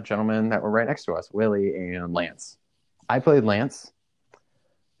the gentlemen that were right next to us, Willie and Lance. I played Lance.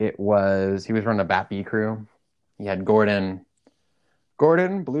 He was running a Bat B crew. He had Gordon,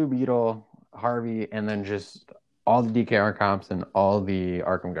 Blue Beetle, Harvey, and then just all the DKR comps and all the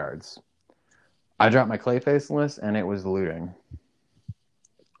Arkham guards. I dropped my Clayface list, and it was looting.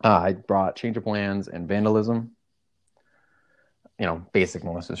 I brought Change of Plans and Vandalism. Basic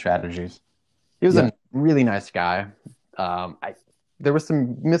Melissa strategies. He was a really nice guy. There was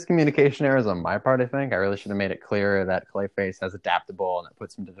some miscommunication errors on my part, I think. I really should have made it clear that Clayface has adaptable, and that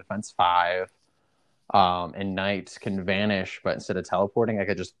puts him to defense 5. And Knight can vanish, but instead of teleporting, I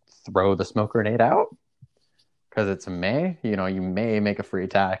could just throw the smoke grenade out. Because it's a May. You may make a free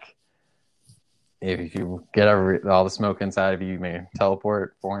attack. If you get all the smoke inside of you, you may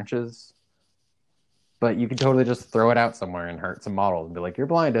teleport 4 inches. But you could totally just throw it out somewhere and hurt some models and be like, you're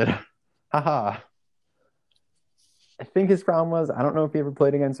blinded. Haha. I think his problem was, I don't know if he ever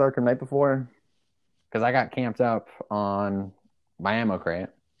played against Arkham Knight before, because I got camped up on my ammo crate.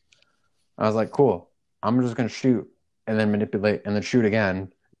 I was like, cool, I'm just going to shoot and then manipulate and then shoot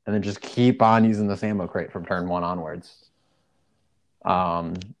again and then just keep on using this ammo crate from turn 1 onwards. He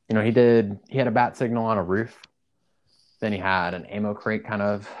had a bat signal on a roof. Then he had an ammo crate kind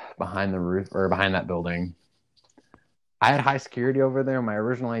of behind the roof or behind that building. I had high security over there. My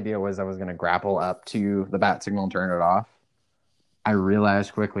original idea was I was going to grapple up to the bat signal and turn it off. I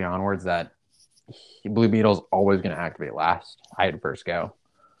realized quickly onwards that Blue Beetle's always going to activate last. I had first go.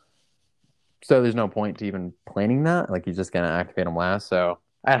 So there's no point to even planning that. Like, he's just going to activate him last. So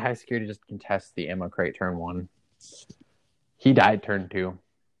I had high security just contest the ammo crate turn 1. He died turn 2.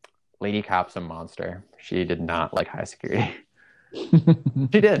 Lady Cop's a monster. She did not like high security. She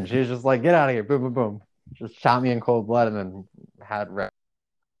didn't. She was just like, get out of here. Boom, boom, boom. Just shot me in cold blood and then had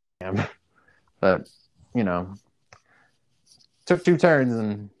him. But, took 2 turns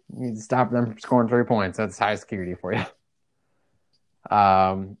and you stopped them from scoring 3 points. That's high security for you.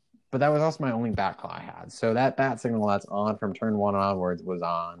 But that was also my only bat call I had. So that bat signal that's on from turn 1 onwards was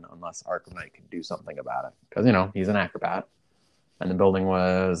on unless Arkham Knight could do something about it. Because, he's an acrobat. and the building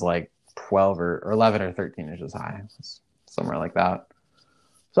was like 12 or 11 or 13 inches high, somewhere like that.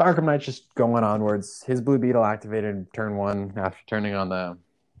 So Arkham Knight's just going onwards. His Blue Beetle activated turn 1 after turning on the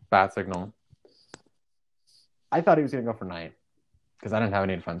bat signal. I thought he was going to go for Knight because I didn't have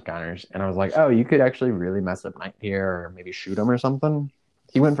any defense counters. And I was like, oh, you could actually really mess up Knight here or maybe shoot him or something.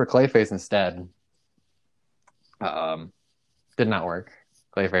 He went for Clayface instead. Did not work.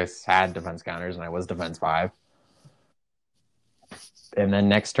 Clayface had defense counters and I was defense 5. And then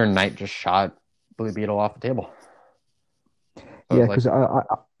next turn, Knight just shot Blue Beetle off the table. So yeah, because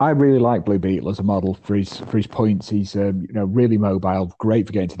I really like Blue Beetle as a model for his points. He's really mobile, great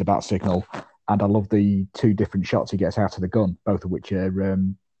for getting to the bat signal, and I love the 2 different shots he gets out of the gun, both of which are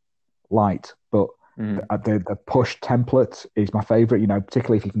light. But the push template is my favourite.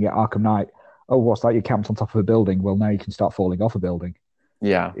 Particularly if you can get Arkham Knight. Oh, what's that? You camped on top of a building. Well, now you can start falling off a building.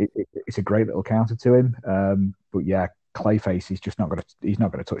 Yeah, it's a great little counter to him. But yeah, Clayface, he's not going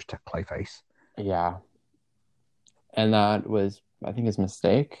to touch Clayface. Yeah. And that was, I think, his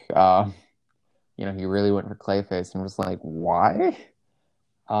mistake. He really went for Clayface and was like, why?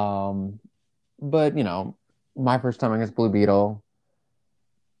 But, my first time against Blue Beetle,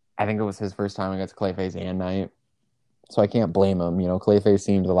 I think it was his first time against Clayface and Knight. So I can't blame him. Clayface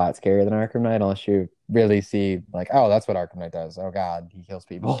seems a lot scarier than Arkham Knight unless you really see, like, oh, that's what Arkham Knight does. Oh, God, he kills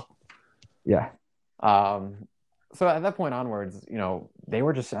people. Yeah. So at that point onwards, they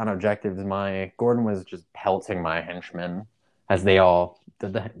were just on objectives. Gordon was just pelting my henchmen as they all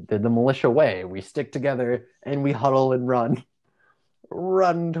did the militia way. We stick together and we huddle and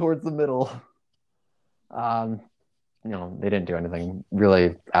run towards the middle. They didn't do anything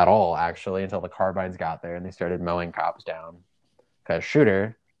really at all, actually, until the carbines got there and they started mowing cops down. Because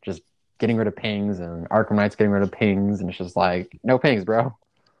Shooter just getting rid of pings and Arkham Knight's getting rid of pings, and it's just like, no pings, bro.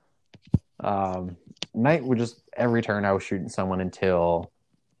 Knight would just, every turn I was shooting someone until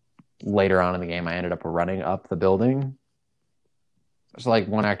later on in the game I ended up running up the building. It's like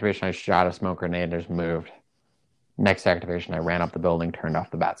one activation I shot a smoke grenade and just moved. Next activation I ran up the building, turned off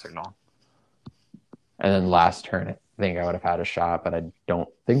the bat signal. And then last turn I think I would have had a shot, but I don't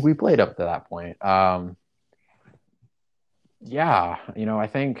think we played up to that point. I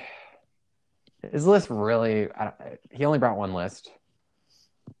think his list really, he only brought 1 list.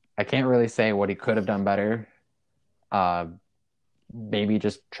 I can't really say what he could have done better. Maybe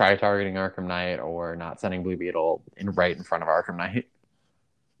just try targeting Arkham Knight or not sending Blue Beetle right in front of Arkham Knight.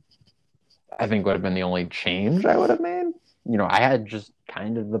 I think would have been the only change I would have made. I had just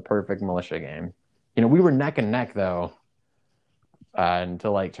kind of the perfect militia game. We were neck and neck though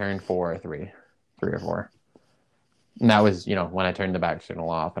until like turn 4 or 3 or 4. And that was, when I turned the back signal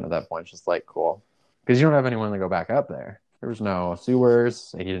off, and at that point it's just like, cool. Because you don't have anyone to go back up there. There was no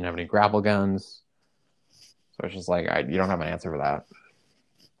sewers. He didn't have any grapple guns. So it's just like, you don't have an answer for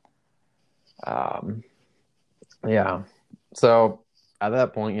that. Yeah. So at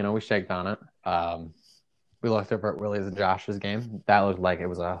that point, we shaked on it. We looked over at Willie's and Josh's game. That looked like it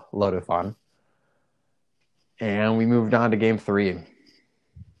was a load of fun. And we moved on to game 3.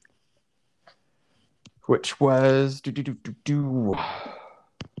 Which was... Trying to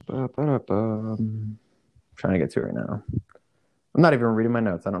get to it right now. I'm not even reading my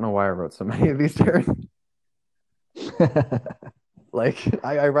notes. I don't know why I wrote so many of these turns.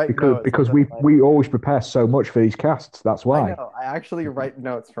 I write notes because we always prepare so much for these casts. That's why. I know. I actually write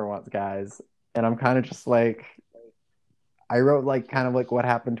notes for once, guys, and I'm kind of just like, I wrote kind of what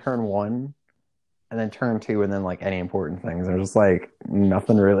happened turn 1, and then turn 2, and then any important things. There's just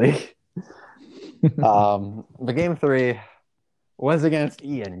nothing really. But game 3 was against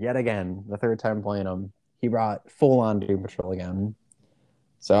Ian yet again. The 3rd time playing him. He brought full-on Doom Patrol again.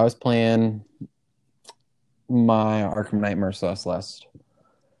 So I was playing my Arkham Knight Merciless list.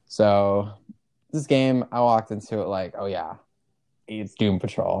 So this game, I walked into it oh yeah, it's Doom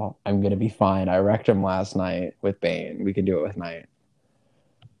Patrol. I'm going to be fine. I wrecked him last night with Bane. We can do it with Knight.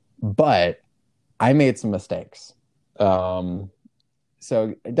 But I made some mistakes. So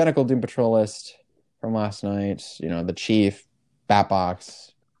identical Doom Patrol list from last night, the Chief,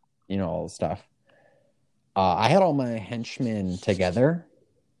 Batbox, all the stuff. I had all my henchmen together.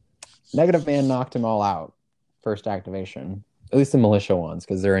 Negative Man knocked them all out. First activation. At least the militia ones,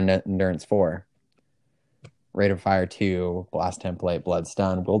 because they're in Endurance 4. Rate of Fire 2, Blast Template, Blood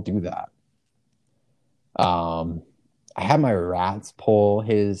Stun. We'll do that. I had my rats pull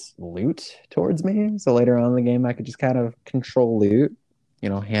his loot towards me, so later on in the game I could just kind of control loot.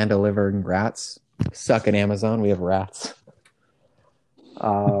 Hand-delivering rats. Suck at Amazon, we have rats.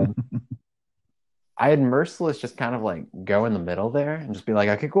 I had Merciless just kind of go in the middle there and just be like,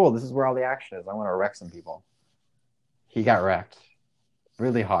 okay, cool, this is where all the action is. I want to wreck some people. He got wrecked.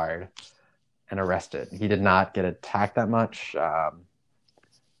 really hard and arrested. He did not get attacked that much.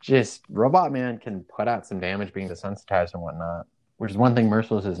 Just Robot Man can put out some damage being desensitized and whatnot, which is one thing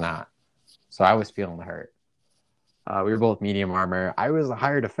Merciless is not. So I was feeling the hurt. We were both medium armor. I was a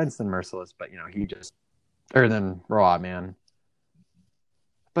higher defense than Merciless, but than Robot Man.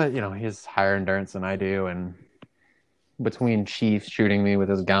 But he has higher endurance than I do, and between Chief shooting me with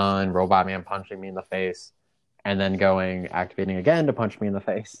his gun, Robot Man punching me in the face, and then activating again to punch me in the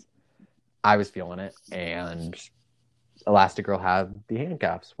face, I was feeling it, and Elastigirl had the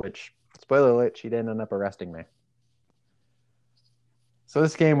handcuffs, which, spoiler alert, she didn't end up arresting me. So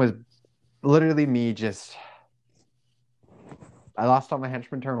this game was literally me I lost on my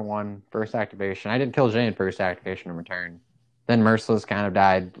henchman turn 1, first activation. I didn't kill Jane first activation in return. Then Merciless kind of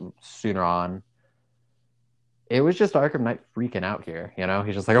died sooner on. It was just Arkham Knight freaking out here,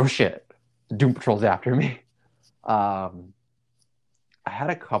 He's just like, oh shit, Doom Patrol's after me. I had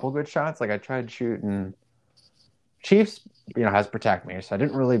a couple good shots. I tried shooting Chiefs, has protect me, so I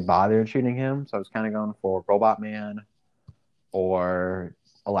didn't really bother shooting him. So I was kind of going for Robot Man or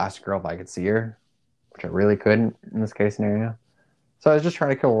Elastigirl if I could see her, which I really couldn't in this case scenario. So I was just trying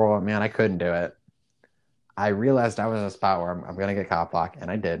to kill Robot Man. I couldn't do it. I realized I was in a spot where I'm going to get cop block, and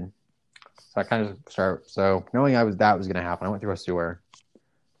I did. So I kind of so knowing that was going to happen, I went through a sewer.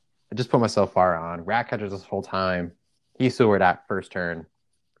 I just put myself far on. Ratcatcher's this whole time. He sewered at first turn.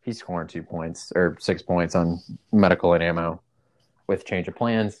 He's scoring 2 points or 6 points on medical and ammo with change of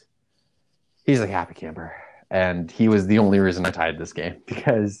plans. He's a happy camper. And he was the only reason I tied this game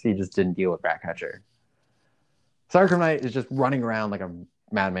because he just didn't deal with Ratcatcher. So Arkham Knight is just running around like a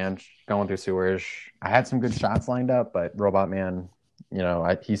madman going through sewers. I had some good shots lined up, but Robot Man,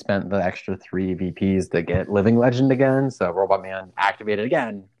 he spent the extra 3 VPs to get Living Legend again. So Robot Man activated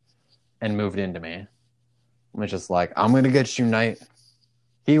again and moved into me. I was just like, I'm going to get you, Knight.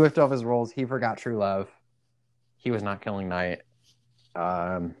 He whipped off his rolls. He forgot True Love. He was not killing Knight.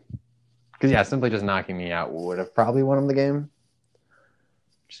 Because, simply just knocking me out would have probably won him the game.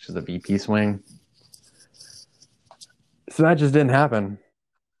 Just because of the VP swing. So that just didn't happen.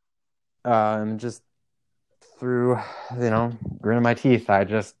 And just through, grin of my teeth, I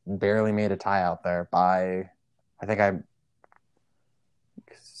just barely made a tie out there by,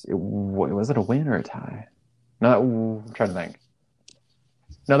 was it a win or a tie? No, I'm trying to think.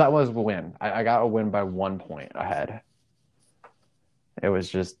 No, that was a win. I got a win by 1 point ahead. It was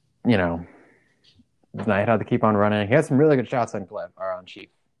just, Knight had to keep on running. He had some really good shots on Cliff or on Chief.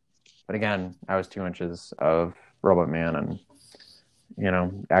 But again, I was 2 inches of Robot Man and,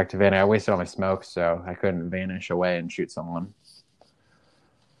 activating. I wasted all my smoke, so I couldn't vanish away and shoot someone.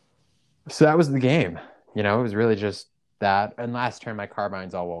 So that was the game. It was really just that. And last turn, my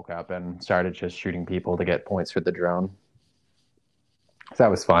carbines all woke up and started just shooting people to get points for the drone. So that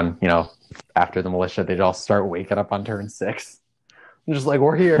was fun. After the militia, they'd all start waking up on turn 6. I'm just like,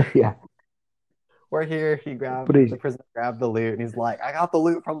 we're here. Yeah. We're here. The prisoner grabbed the loot, and he's like, I got the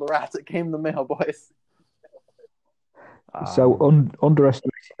loot from the rats. It came in the mail, boys. So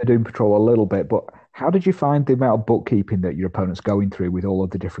underestimating the Doom Patrol a little bit, but how did you find the amount of bookkeeping that your opponent's going through with all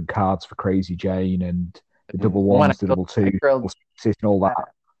of the different cards for Crazy Jane and the double ones, the double twos, double sixes, and all that?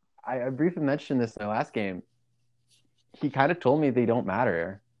 I briefly mentioned this in the last game. He kind of told me they don't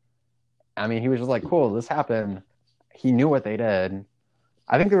matter. I mean, he was just like, cool, this happened. He knew what they did.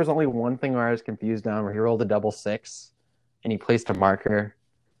 I think there was only one thing where I was confused on, where he rolled a double 6 and he placed a marker.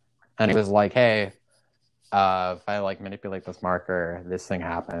 And he was like, hey, if I manipulate this marker, this thing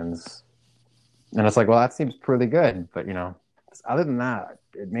happens. And it's like, well, that seems pretty good. But, other than that,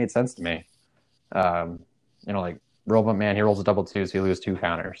 it made sense to me. Robot Man, he rolls a double 2, so he loses 2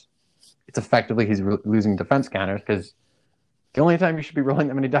 counters. It's effectively he's losing defense counters because the only time you should be rolling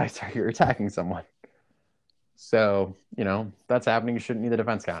that many dice are you're attacking someone. So, that's happening. You shouldn't need the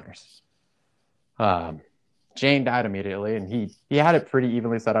defense counters. Jane died immediately, and he had it pretty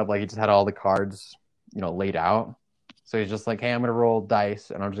evenly set up. He just had all the cards, laid out. So he's just like, hey, I'm going to roll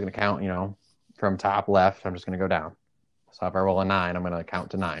dice, and I'm just going to count, from top left. I'm just going to go down. So if I roll a 9, I'm going to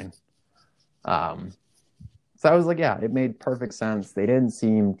count to 9. So I was like, yeah, it made perfect sense. They didn't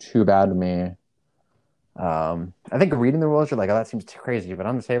seem too bad to me. I think reading the rules, you're like, oh, that seems too crazy. But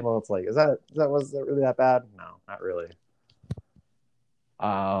on the table, it's like, was that really that bad? No, not really.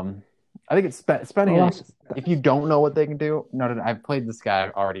 I think it's spending it. If you don't know what they can do, no, I've played this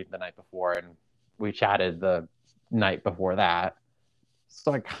guy already the night before, and we chatted the night before that.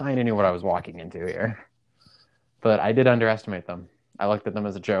 So I kind of knew what I was walking into here. But I did underestimate them. I looked at them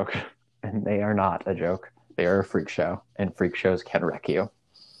as a joke, and they are not a joke. They are a freak show, and freak shows can wreck you.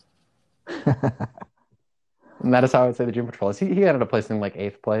 And that is how I would say the Doom Patrol is. He ended up placing like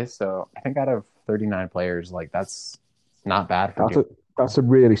 8th place, so I think out of 39 players, like that's not bad for Doom. That's a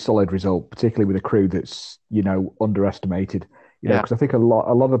really solid result, particularly with a crew that's underestimated. Yeah. Because I think a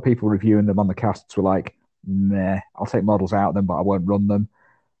lot of people reviewing them on the casts were like, "Meh, I'll take models out of them, but I won't run them."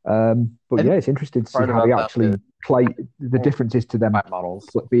 But yeah, it's interesting to see how they actually play. The differences to them models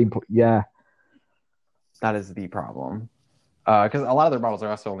being, yeah, that is the problem. Because a lot of their models are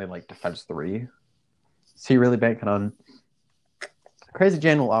also only like defense 3. So you really banking on Crazy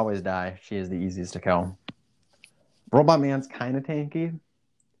Jane will always die. She is the easiest to kill. Robot Man's kind of tanky,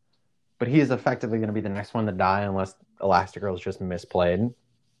 but he is effectively going to be the next one to die unless Elastigirl is just misplayed.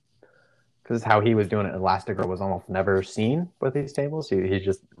 Because how he was doing it, Elastigirl was almost never seen with these tables. He's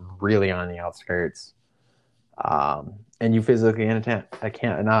just really on the outskirts. And you physically can't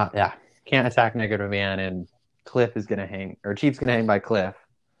attack Negative Man, and Cliff is going to hang, or Chief's going to hang by Cliff.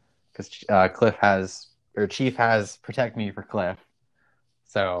 Because Chief has Protect Me for Cliff.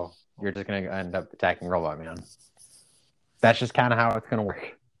 So you're just going to end up attacking Robot Man. That's just kind of how it's going to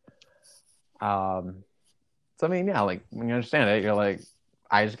work. So, I mean, yeah, like, when you understand it, you're like,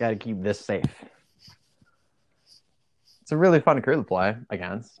 I just got to keep this safe. It's a really fun crew to play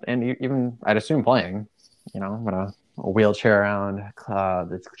against. And even, I'd assume playing, I'm going to wheelchair around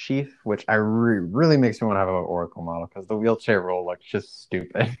the Chief, which really makes me want to have an Oracle model, because the wheelchair roll looks just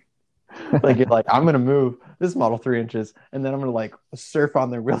stupid. Like, you're like, I'm going to move this model 3 inches, and then I'm going to, like, surf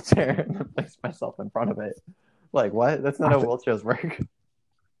on their wheelchair and then place myself in front of it. Like, what? That's not how wheelchairs work.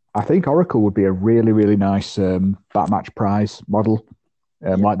 I think Oracle would be a really, really nice bat match prize model,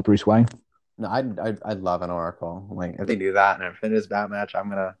 like the Bruce Wayne. No, I'd love an Oracle. Like, if they do that, and if it is bat match, I'm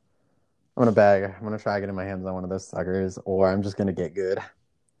gonna beg. I'm gonna try getting my hands on one of those suckers, or I'm just gonna get good.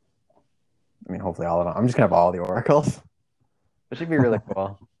 I mean, hopefully all of them. I'm just gonna have all the Oracles. It should be really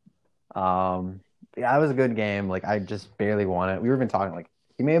cool. Yeah, it was a good game. Like, I just barely won it. We were even talking, like,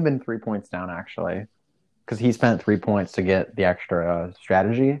 he may have been 3 points down, actually, because he spent 3 points to get the extra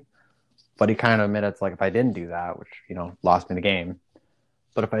strategy. But he kind of admitted, it's like, if I didn't do that, which, lost me the game.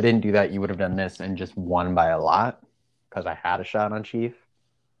 But if I didn't do that, you would have done this and just won by a lot, because I had a shot on Chief.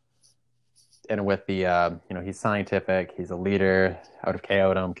 And with the, he's scientific, he's a leader. I would have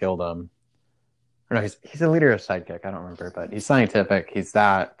KO'd him, killed him. Or no, he's a leader of sidekick. I don't remember, but he's scientific. He's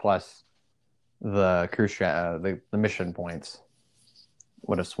that, plus the crew the mission points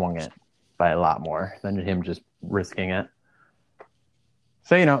would have swung it by a lot more than him just risking it.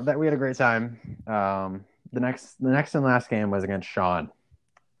 So, that we had a great time. The next and last game was against Sean,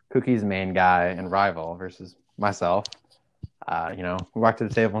 Cookie's main guy and rival, versus myself. We walked to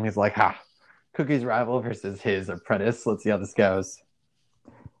the table and he's like, Cookie's rival versus his apprentice. Let's see how this goes.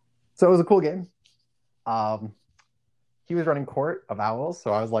 So it was a cool game. He was running Court of Owls,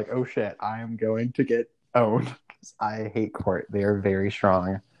 so I was like, oh shit, I am going to get owned, because I hate Court. They are very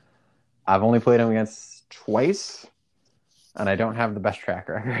strong. I've only played him against twice, and I don't have the best track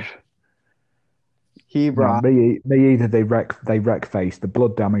record. He brought me either. They wreck face, the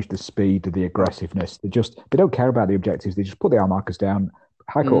blood damage, the speed, the aggressiveness. They don't care about the objectives. They just put the arm markers down.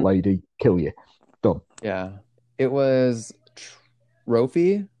 High Court Lady, kill you, done. Yeah, it was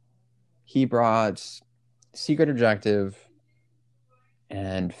Trophy. He brought Secret Objective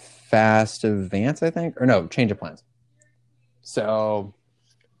and Fast Advance, I think, or no, Change of Plans. So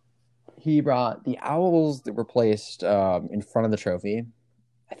he brought the owls that were placed in front of the trophy.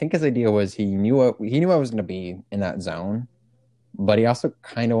 I think his idea was he knew I was going to be in that zone, but he also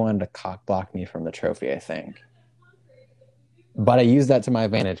kind of wanted to cock block me from the trophy, I think. But I used that to my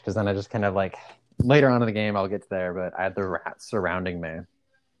advantage, because then I just kind of, like, later on in the game, I'll get to there, but I had the rats surrounding me.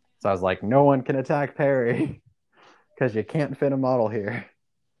 So I was like, no one can attack Perry, because you can't fit a model here.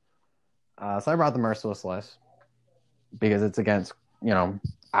 So I brought the Merciless list, because it's against,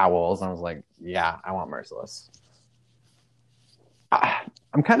 owls. And I was like, yeah, I want Merciless.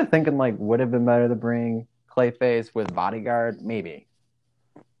 I'm kind of thinking, like, would have been better to bring Clayface with Bodyguard? Maybe.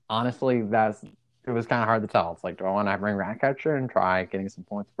 Honestly, it was kind of hard to tell. It's like, do I want to bring Ratcatcher and try getting some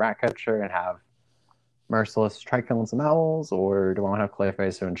points with Ratcatcher and have Merciless try killing some owls, or do I want to have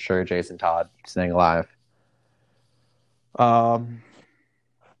Clayface to ensure Jason Todd staying alive? I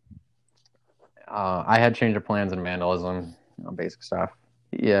had Change of Plans and Vandalism, basic stuff.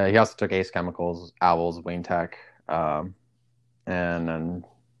 Yeah, he also took Ace Chemicals, Owls, Wayne Tech, and an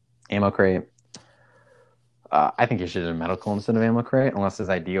Ammo Crate. I think he should have Medical instead of Ammo Crate, unless his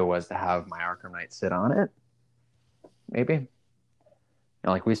idea was to have my Arkham Knight sit on it. Maybe.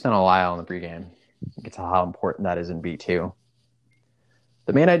 Like, we spent a while in the pregame. You can tell how important that is in B2.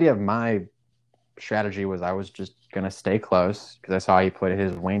 The main idea of my strategy was I was just going to stay close because I saw he put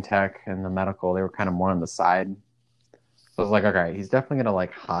his Wayne Tech and the medical. They were kind of more on the side. So I was like, okay, he's definitely going to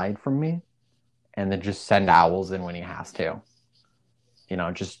like hide from me and then just send owls in when he has to. You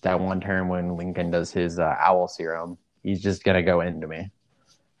know, just that one turn when Lincoln does his owl serum, he's just going to go into me.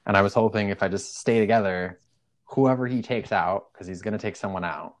 And I was hoping if I just stay together, whoever he takes out, because he's going to take someone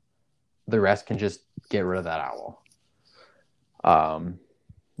out, the rest can just get rid of that owl.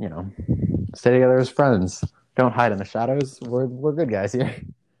 You know, stay together as friends. Don't hide in the shadows. We're good guys here.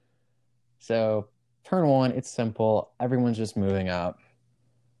 So turn 1, it's simple. Everyone's just moving up.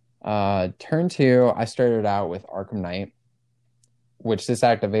 Turn 2, I started out with Arkham Knight, which this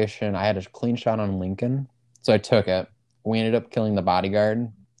activation, I had a clean shot on Lincoln. So I took it. We ended up killing the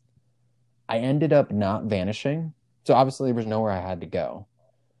bodyguard. I ended up not vanishing. So obviously there was nowhere I had to go.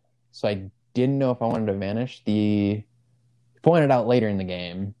 So I didn't know if I wanted to vanish. The pointed out later in the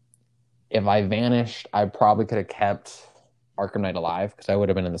game, if I vanished, I probably could have kept Arkham Knight alive because I would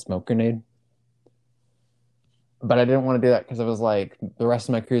have been in the smoke grenade. But I didn't want to do that because it was like the rest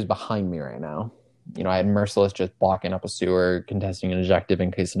of my crew is behind me right now. You know, I had Merciless just blocking up a sewer, contesting an objective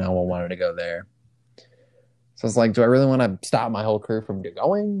in case no one wanted to go there. So it's like, do I really want to stop my whole crew from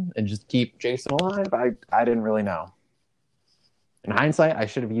going and just keep Jason alive? I didn't really know. In hindsight, I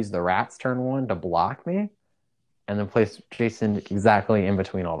should have used the rats turn 1 to block me and then place Jason exactly in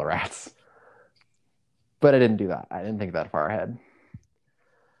between all the rats. But I didn't do that. I didn't think that far ahead.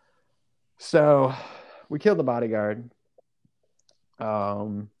 So we killed the bodyguard. I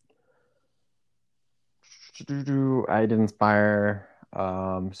did Inspire.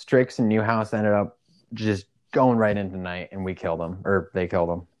 Strix and Newhouse ended up just going right into Night, and we killed him. Or they killed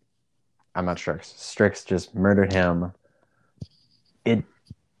him. I'm not Strix. Strix just murdered him.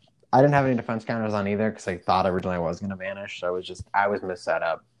 I didn't have any defense counters on either because I thought originally I was going to vanish. So I was mis-set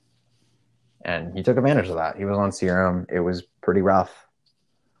up. And he took advantage of that. He was on serum. It was pretty rough.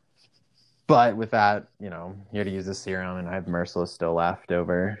 But with that, you know, you had to use the serum, and I have Merciless still left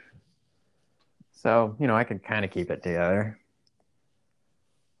over. So, you know, I could kind of keep it together.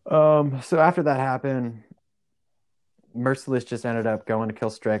 So after that happened, Merciless just ended up going to kill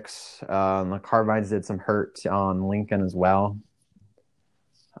Strix. The Carbines did some hurt on Lincoln as well.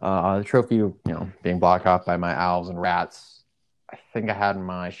 The trophy, you know, being blocked off by my owls and rats. I think I had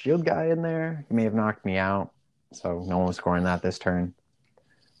my shield guy in there. He may have knocked me out, so no one was scoring that this turn.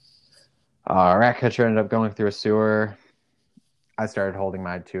 Ratcatcher ended up going through a sewer. I started holding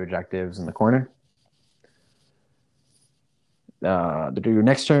my 2 objectives in the corner. The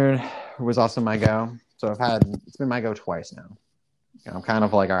next turn was also my go. So it's been my go twice now. You know, I'm kind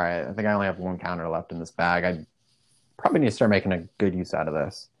of like, all right, I think I only have 1 counter left in this bag. I probably need to start making a good use out of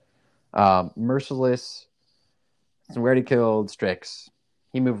this. Merciless, so we already killed Strix.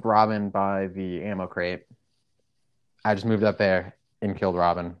 He moved Robin by the ammo crate. I just moved up there and killed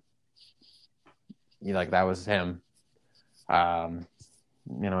Robin. That was him. You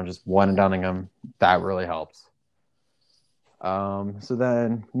know, just one-and-dunning him. That really helps. So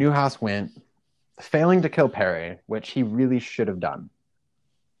then Newhouse went, failing to kill Perry, which he really should have done.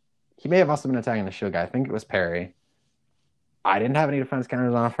 He may have also been attacking the shield guy. I think it was Perry. I didn't have any defense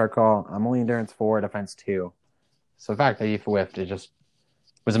counters on a fair call. I'm only endurance 4, defense 2. So the fact that he whiffed, it just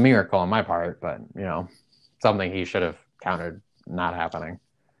was a miracle on my part, but, you know, something he should have countered not happening.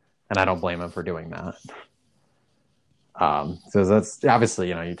 And I don't blame him for doing that. So that's obviously,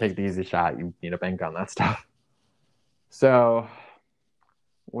 you know, you take the easy shot, you need to bank on that stuff. So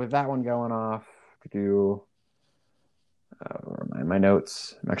with that one going off, my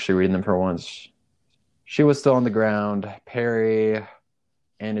notes, I'm actually reading them for once. She was still on the ground. Perry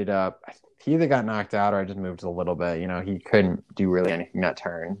ended up, he either got knocked out or I just moved a little bit. You know, he couldn't do really anything that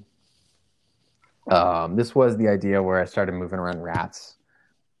turn. This was the idea where I started moving around rats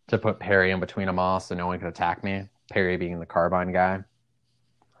to put Perry in between them all so no one could attack me. Perry being the carbine guy.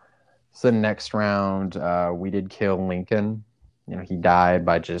 So the next round, we did kill Lincoln. You know, he died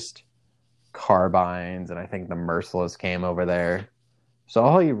by just carbines, and I think the Merciless came over there. So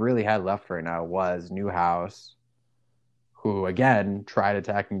all he really had left right now was Newhouse, who, again, tried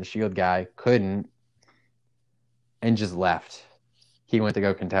attacking the shield guy, couldn't, and just left. He went to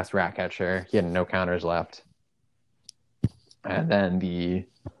go contest Ratcatcher. He had no counters left. And then he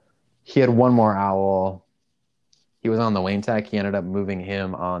had 1 more owl. He was on the Wayne Tech. He ended up moving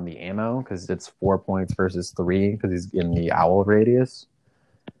him on the ammo because it's 4 points versus 3 because he's in the owl radius.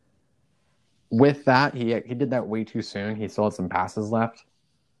 With that, he did that way too soon. He still had some passes left.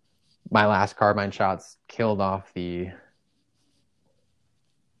 My last carbine shots killed off the...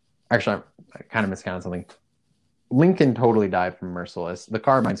 Actually, I kind of miscounted something. Lincoln totally died from Merciless. The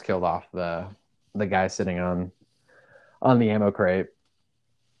carbines killed off the the guy sitting on the ammo crate.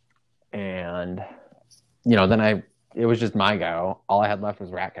 And, then it was just my go. All I had left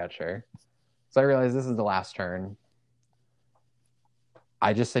was Ratcatcher. So I realized this is the last turn.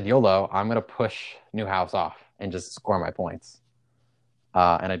 I just said, YOLO, I'm going to push Newhouse off and just score my points.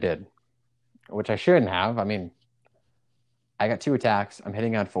 And I did, which I shouldn't have. I mean, I got 2 attacks. I'm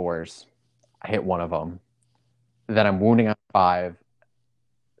hitting on 4s. I hit one of them. Then I'm wounding on 5.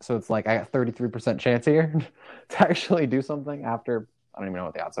 So it's like I got 33% chance here to actually do something after, I don't even know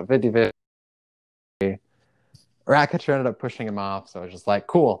what the odds are, 50-50. Ratcatcher ended up pushing him off. So I was just like,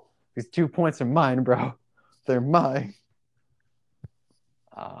 cool. These 2 points are mine, bro. They're mine.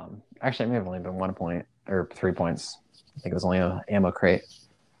 Actually, it may have only been 1 point or 3 points. I think it was only an ammo crate.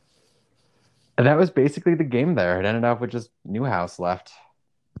 And that was basically the game there. It ended up with just Newhouse left.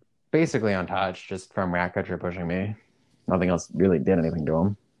 Basically untouched, just from Ratcatcher pushing me. Nothing else really did anything to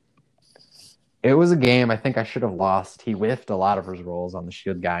him. It was a game I think I should have lost. He whiffed a lot of his rolls on the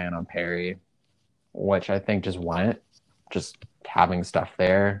shield guy and on parry, which I think just won it. Just having stuff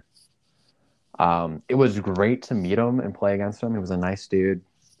there. It was great to meet him and play against him. He was a nice dude.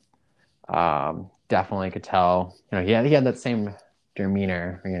 Definitely could tell. He had that same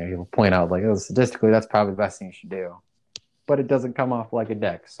demeanor. He'll point out like, statistically, that's probably the best thing you should do. But it doesn't come off like a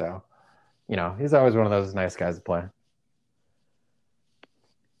dick. So, he's always one of those nice guys to play.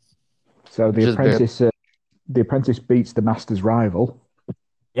 So the apprentice beats the master's rival.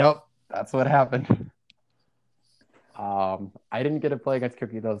 Yep, that's what happened. I didn't get to play against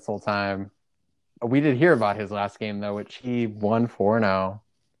Cookie though this whole time. We did hear about his last game though, which he won 4-0.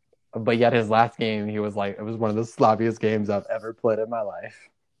 But yet his last game, he was like, it was one of the sloppiest games I've ever played in my life.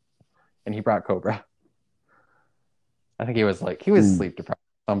 And he brought Cobra. I think he was sleep deprived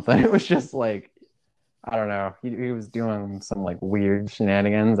or something. It was just like, I don't know. He was doing some like weird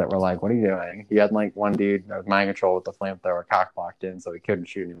shenanigans that were like, what are you doing? He had like one dude that was mind control with the flamethrower cock blocked in, so he couldn't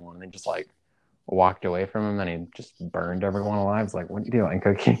shoot anyone. And they just like walked away from him and he just burned everyone alive. It's like, what are you doing,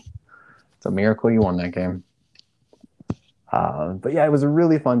 Cookie? It's a miracle you won that game. But yeah, it was a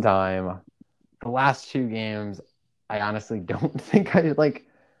really fun time. The last 2 games, I honestly don't think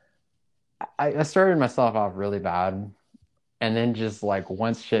I started myself off really bad. And then just like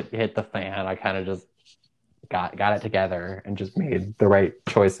once shit hit the fan, I kind of just got it together and just made the right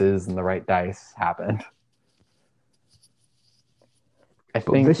choices and the right dice happen.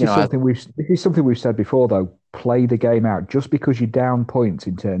 This is something we've said before though. Play the game out. Just because you're down points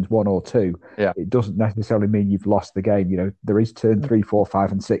in turns 1 or 2, it doesn't necessarily mean you've lost the game. There is turn 3, 4,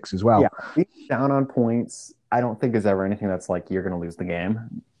 5, and 6 as well. Yeah, being down on points, I don't think is ever anything that's like you're going to lose the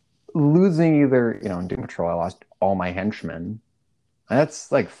game. Losing either, in Doom Patrol, I lost all my henchmen. That's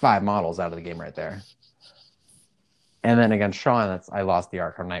like 5 models out of the game right there. And then against Sean, I lost the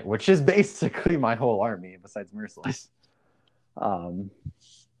Arkham Knight, which is basically my whole army besides Merciless.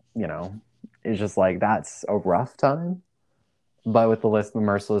 It's just like that's a rough time. But with the list, the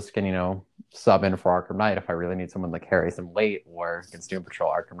Merciless can, sub in for Arkham Knight if I really need someone to carry some weight, or against Doom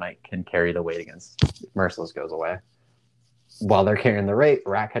Patrol, Arkham Knight can carry the weight against Merciless goes away. While they're carrying the weight,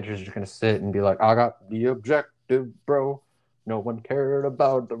 Ratcatcher's just gonna sit and be like, I got the objective, bro. No one cared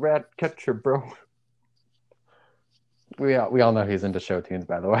about the Ratcatcher, bro. We all know he's into show tunes,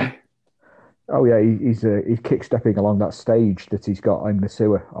 by the way. Oh yeah, he's kick stepping along that stage that he's got in the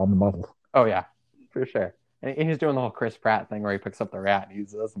sewer on the model. Oh yeah, for sure. And he's doing the whole Chris Pratt thing where he picks up the rat and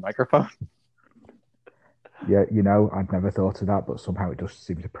uses it as a microphone. Yeah, I'd never thought of that, but somehow it just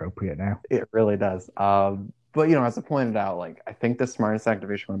seems appropriate now. It really does. But as I pointed out, like I think the smartest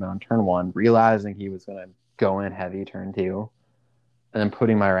activation would have been on turn 1, realizing he was gonna go in heavy turn 2, and then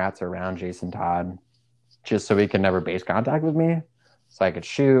putting my rats around Jason Todd, just so he could never base contact with me, so I could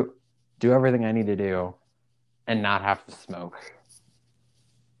shoot, do everything I need to do, and not have to smoke.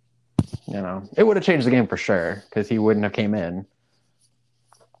 It would have changed the game for sure because he wouldn't have came in.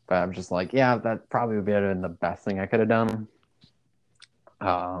 But I'm just like, yeah, that probably would have been the best thing I could have done.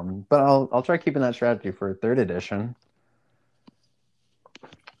 But I'll try keeping that strategy for 3rd edition.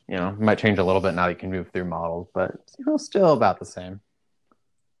 It might change a little bit now that you can move through models, but still about the same.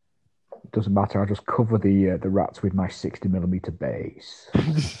 It doesn't matter. I'll just cover the rats with my 60mm base.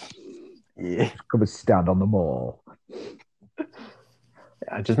 Yeah, just come and stand on them all.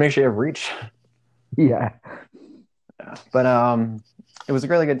 Yeah, just make sure you have reach. Yeah. But it was a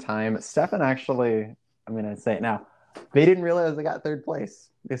really good time. Stefan actually, I'd say it now, they didn't realize they got 3rd place.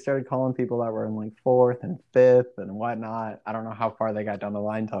 They started calling people that were in like 4th and 5th and whatnot. I don't know how far they got down the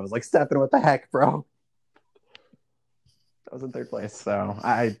line until I was like, Stefan, what the heck, bro? I was in 3rd place. So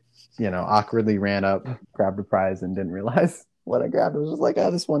I, awkwardly ran up, grabbed a prize, and didn't realize what I grabbed. It was just like,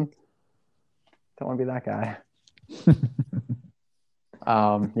 this one. Don't want to be that guy.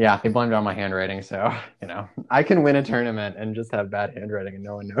 Yeah, they blamed it on my handwriting, so I can win a tournament and just have bad handwriting and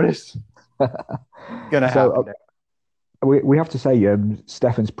no one notice. Gonna happen. We have to say,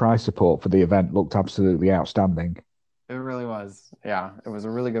 Stefan's prize support for the event looked absolutely outstanding. It really was. Yeah, it was a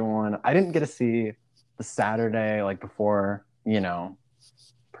really good one. I didn't get to see the Saturday like before,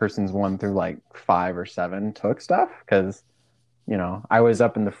 persons 1 through like 5 or 7 took stuff because, I was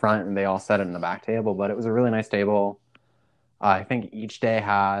up in the front and they all set it in the back table, but it was a really nice table. I think each day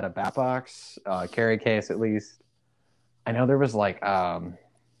had a bat box, carry case at least. I know there was like, I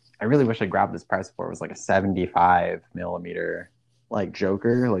really wish I grabbed this prize support. It was like a 75 millimeter like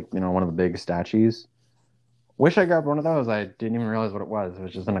Joker, like, one of the big statues. Wish I grabbed one of those. I didn't even realize what it was. It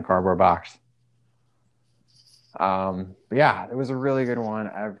was just in a cardboard box. But yeah, it was a really good one.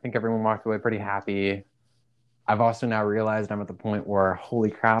 I think everyone walked away pretty happy. I've also now realized I'm at the point where,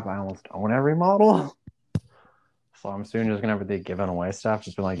 holy crap, I almost own every model. So I'm soon just gonna have the giving away stuff.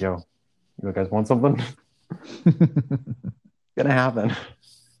 Just be like, yo, you guys want something? Gonna happen.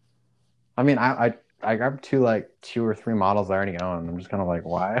 I mean, I grabbed 2 or 3 models I already own. I'm just kind of like,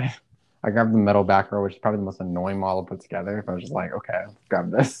 why? I grabbed the metal back row, which is probably the most annoying model put together. If I was just like, okay, let's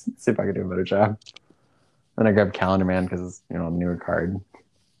grab this, see if I can do a better job. Then I grabbed Calendar Man because it's a newer card.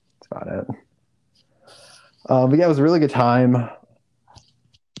 That's about it. But yeah, it was a really good time.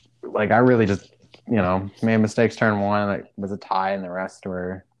 Like I really just made mistakes turn 1. It was a tie, and the rest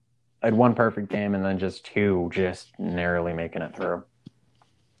were I had 1 perfect game, and then just 2 just narrowly making it through.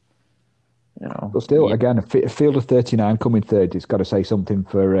 But still, again, a field of 39 coming third, it's got to say something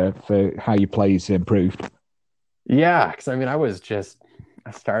for how your play's improved. Yeah, because I mean, I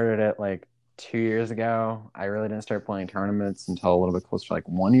started it like 2 years ago. I really didn't start playing tournaments until a little bit closer to like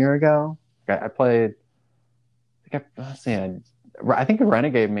 1 year ago. I played, I think a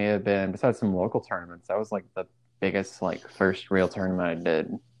Renegade may have been, besides some local tournaments, that was like the biggest like first real tournament I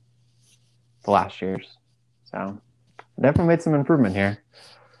did the last years. So definitely made some improvement here.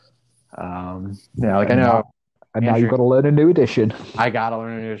 I know. And now you've got to learn a new edition. I got to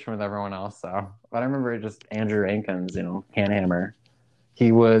learn a new edition with everyone else. But I remember just Andrew Ankins, Canhammer.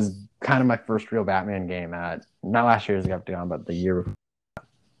 He was kind of my first real Batman game at, not last year's Gone, but the year before.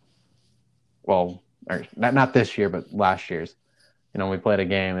 Well, or not this year, but last year's. We played a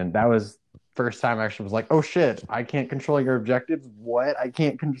game, and that was first time I actually was like, oh shit, I can't control your objectives. What? I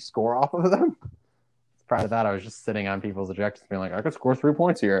can't score off of them? Prior to that, I was just sitting on people's objectives being like, I could score 3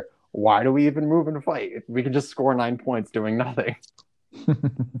 points here. Why do we even move and fight? We could just score 9 points doing nothing.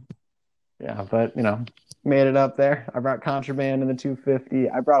 Yeah, but, made it up there. I brought Contraband in the 250.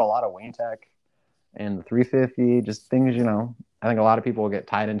 I brought a lot of Wayne Tech in the 350. Just things, I think a lot of people will get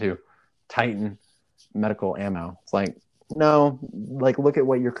tied into Titan medical ammo. It's like, no, like, look at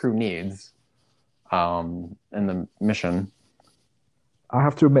what your crew needs in the mission. I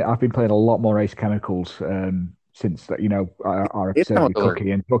have to admit, I've been playing a lot more Ace Chemicals since that, our episode with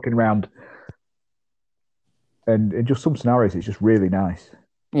Cookie and looking around. And in just some scenarios, it's just really nice.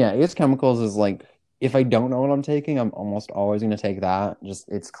 Yeah, Ace Chemicals is like, if I don't know what I'm taking, I'm almost always going to take that. Just,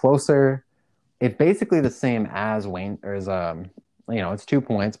 it's closer. It's basically the same as Wayne, or as, it's 2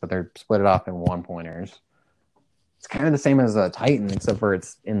 points, but they're split it off in 1 pointers. It's kind of the same as a Titan, except for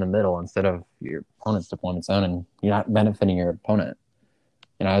it's in the middle instead of your opponent's deployment zone, and you're not benefiting your opponent.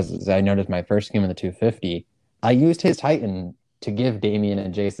 As I noticed my first game in the 250, I used his Titan to give Damien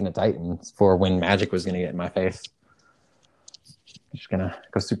and Jason a Titan for when Magic was going to get in my face. I'm just going to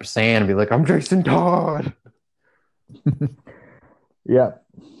go Super Saiyan and be like, I'm Jason Todd. Yeah.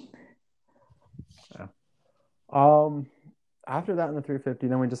 After that in the 350,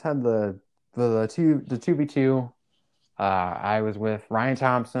 then we just had the 2v2. I was with Ryan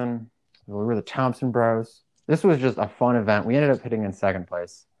Thompson. We were the Thompson Bros. This was just a fun event. We ended up hitting in second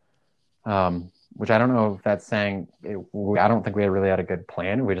place, which I don't know if that's saying I don't think we really had a good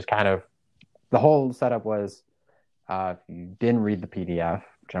plan. We just the whole setup was, if you didn't read the PDF,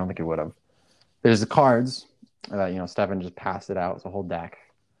 which I don't think you would have, there's the cards that, Stefan just passed it out. It's a whole deck.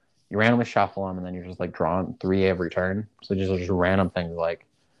 You randomly shuffle them, and then you're just like drawing 3 every turn. So just random things like,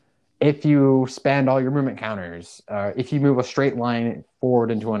 if you spend all your movement counters, if you move a straight line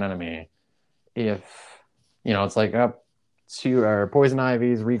forward into an enemy, if it's like up to our Poison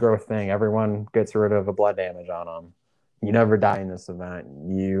Ivy's regrowth thing, everyone gets rid of a blood damage on them. You never die in this event.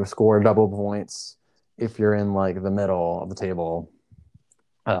 You score double points if you're in like the middle of the table.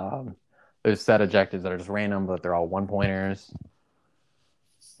 There's set objectives that are just random, but they're all 1 pointers.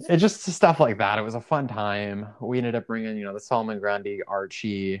 It's just stuff like that. It was a fun time. We ended up bringing, the Solomon Grundy,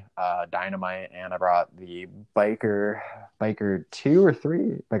 Archie, Dynamite, and I brought the Biker 2 or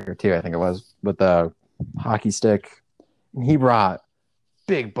 3, Biker 2, I think it was, with the hockey stick. And he brought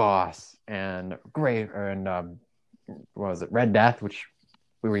Big Boss and what was it, Red Death, which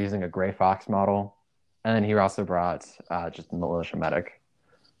we were using a Gray Fox model. And then he also brought just Militia Medic,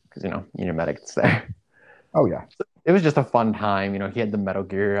 because, you need medics there. Oh yeah. It was just a fun time. He had the Metal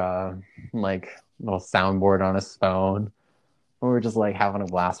Gear like little soundboard on his phone. We were just like having a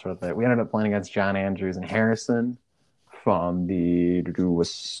blast with it. We ended up playing against John Andrews and Harrison from the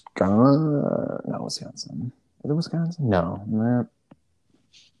Wisconsin. No, Wisconsin. Is it Wisconsin? No.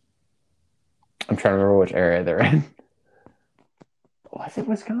 I'm trying to remember which area they're in. Was it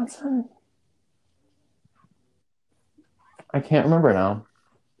Wisconsin? I can't remember now.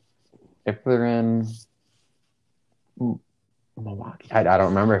 If they're in Milwaukee, I don't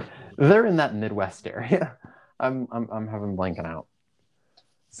remember. They're in that Midwest area. I'm having blanking out.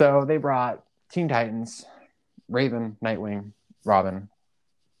 So they brought Teen Titans, Raven, Nightwing, Robin,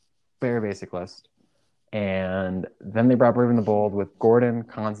 very basic list, and then they brought Raven the Bold with Gordon,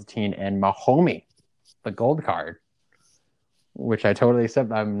 Constantine, and Mahomie, the gold card, which I totally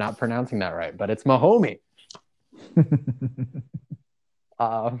accept. I'm not pronouncing that right, but it's Mahomie.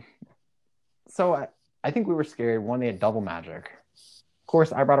 So I think we were scared. One, they had double magic. Of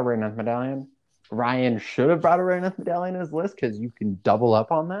course, I brought a Rare Nth Medallion. Ryan should have brought a Rare Nth Medallion in his list because you can double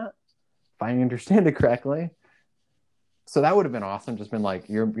up on that, if I understand it correctly. So that would have been awesome. Just been like,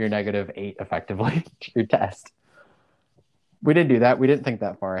 you're -8 effectively, your test. We didn't do that. We didn't think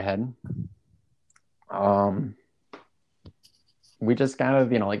that far ahead. We just kind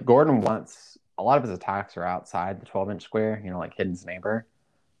of, like Gordon wants, a lot of his attacks are outside the 12-inch square, like Hidden's Neighbor.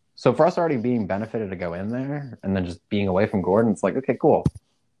 So for us already being benefited to go in there and then just being away from Gordon, it's like, okay, cool.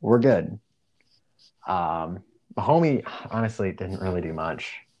 We're good. Mahomie honestly didn't really do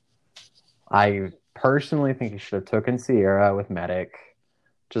much. I personally think he should have taken Sierra with Medic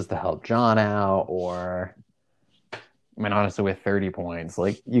just to help John out, or honestly, with 30 points,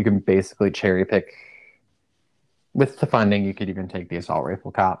 like you can basically cherry pick. With the funding, you could even take the Assault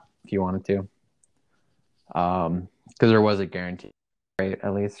Rifle Cop if you wanted to. Because there was a guarantee rate,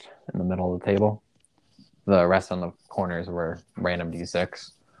 at least, in the middle of the table. The rest on the corners were random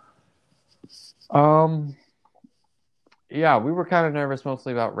D6. Yeah, we were kind of nervous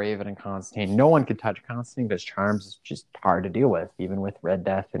mostly about Raven and Constantine. No one could touch Constantine because Charms is just hard to deal with, even with Red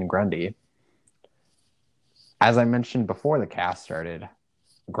Death and Grundy. As I mentioned before the cast started,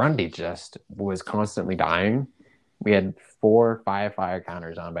 Grundy just was constantly dying. We had 4 or 5 fire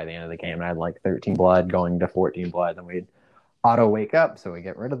counters on by the end of the game, and I had like 13 blood going to 14 blood, and we'd auto wake up, so we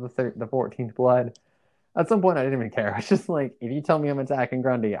get rid of the 14th blood. At some point, I didn't even care. I was just like, if you tell me I'm attacking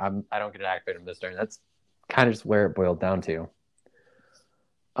Grundy, I don't get to activate him this turn. That's kind of just where it boiled down to.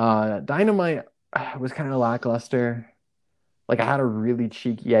 Dynamite was kind of lackluster. Like, I had a really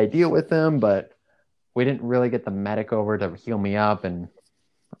cheeky idea with him, but we didn't really get the medic over to heal me up, and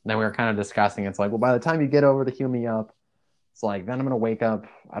then we were kind of discussing. It's like, well, by the time you get over to heal me up, it's like, then I'm going to wake up.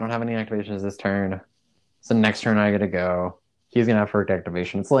 I don't have any activations this turn. So next turn I get to go. He's going to have first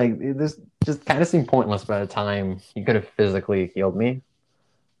activation. It's like, this just kind of seemed pointless by the time he could have physically healed me.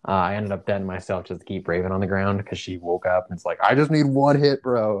 I ended up deading myself just to keep Raven on the ground because she woke up and it's like, I just need 1 hit,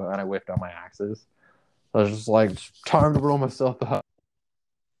 bro. And I whiffed on my axes. So I was just like, time to roll myself up.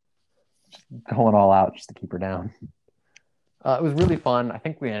 Just going all out just to keep her down. It was really fun. I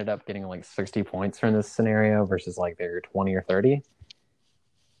think we ended up getting like 60 points from this scenario versus like their 20 or 30.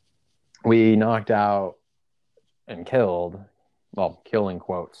 We knocked out and killed, well, killing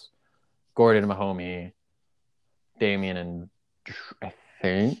quotes, Gordon, Mahomie, Damien, and I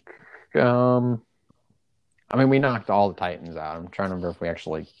think, we knocked all the Titans out. I'm trying to remember if we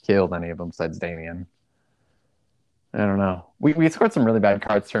actually killed any of them besides Damien. I don't know. We scored some really bad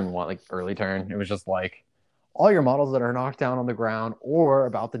cards turn 1, like early turn. It was just like, all your models that are knocked down on the ground or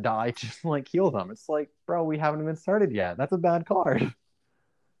about to die, just like heal them. It's like, bro, we haven't even started yet. That's a bad card.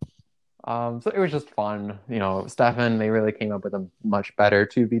 So it was just fun. Stefan, they really came up with a much better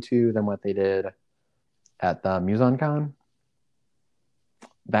 2v2 than what they did at the MusonCon.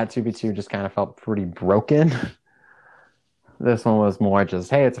 That 2v2 just kind of felt pretty broken. This one was more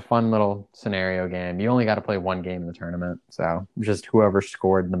just, hey, it's a fun little scenario game. You only got to play 1 game in the tournament. So just whoever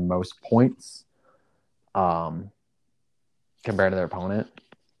scored the most points compared to their opponent.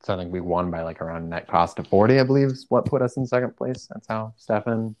 So I think we won by like around net cost of 40, I believe, is what put us in second place. That's how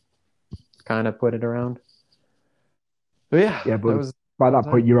Stefan kind of put it around. But but by that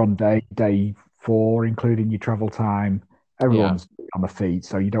point, you're on day 4, including your travel time. Yeah. everyone's on the feet,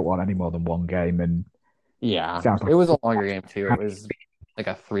 so you don't want any more than one game. And Yeah. sounds like It was a longer game too. It was like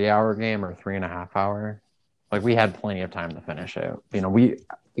a 3 hour game or 3.5 hour. Like we had plenty of time to finish it. We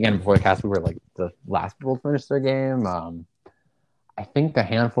again before the cast we were like the last people to finish their game. I think a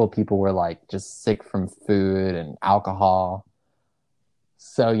handful of people were like just sick from food and alcohol.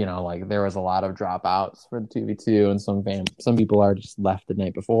 So, like there was a lot of dropouts for the 2v2 and some people are just left the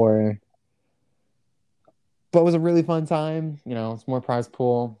night before. But it was a really fun time. It's more prize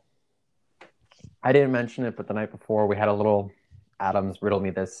pool. I didn't mention it, but the night before we had a little Adams riddle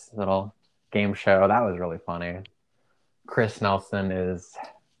me this little game show. That was really funny. Chris Nelson is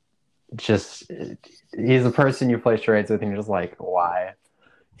just he's a person you play charades with and you're just like, why?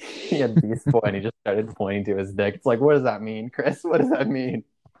 He had Beast Boy and he just started pointing to his dick. It's like, what does that mean, Chris? What does that mean?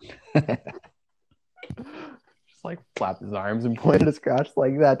 Just like flapped his arms and pointed his crotch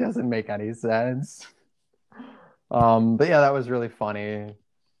like that doesn't make any sense. But yeah, that was really funny.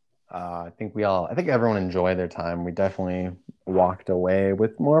 I think everyone enjoyed their time. We definitely walked away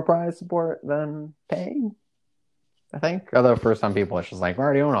with more prize support than paying. I think. Although for some people it's just like, we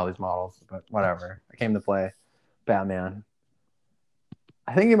already own all these models, but whatever. I came to play Batman.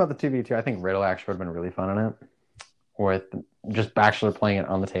 I think about the 2v2, I think Riddle actually would have been really fun in it. With just actually playing it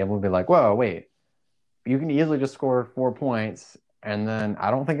on the table and be like, whoa, wait. You can easily just score 4 points, and then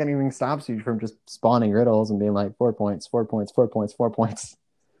I don't think anything stops you from just spawning riddles and being like 4 points, 4 points, 4 points, 4 points.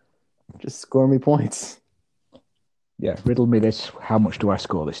 Just score me points. Yeah, riddle me this. How much do I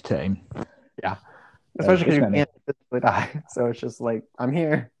score this team? Yeah. Especially because you can't physically die. So it's just like, I'm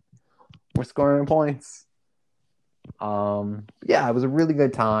here. We're scoring points. Yeah, it was a really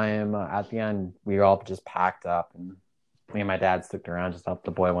good time. At the end, we all just packed up, and me and my dad stuck around just to help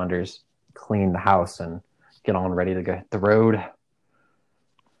the boy wonders clean the house and get on ready to go hit the road.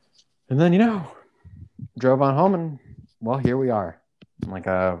 And then, drove on home, and well, here we are. Like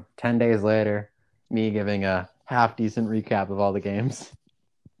 10 days later, me giving a half decent recap of all the games.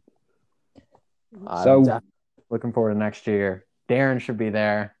 I'm definitely looking forward to next year. Darren should be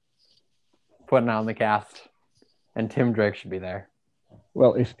there, putting out the cast, and Tim Drake should be there.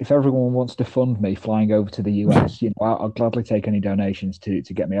 Well, if everyone wants to fund me flying over to the US, I'll gladly take any donations to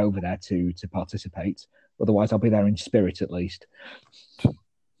get me over there to participate. Otherwise, I'll be there in spirit at least.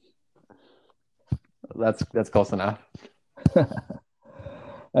 That's close enough.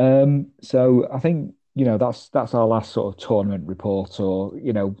 So I think that's our last sort of tournament report, or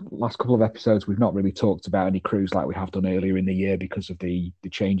last couple of episodes we've not really talked about any crews like we have done earlier in the year because of the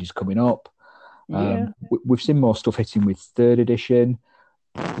changes coming up. Yeah. We've seen more stuff hitting with third edition.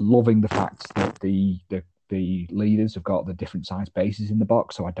 Loving the fact that the leaders have got the different size bases in the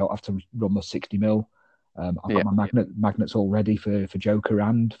box, so I don't have to run the 60 mil. I've got my magnets all ready for Joker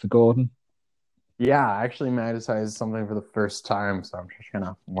and for Gordon. Yeah, I actually magnetized something for the first time, so I'm just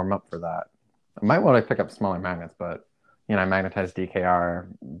gonna warm up for that. I might want to pick up smaller magnets, but I magnetized DKR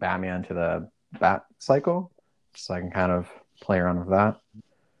Batman to the Bat Cycle, so I can kind of play around with that.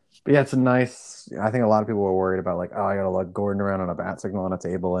 But yeah, it's a nice. I think a lot of people were worried about like, oh, I gotta lug Gordon around on a bat signal on a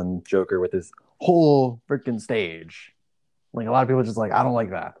table and Joker with his whole freaking stage. Like a lot of people just like, I don't like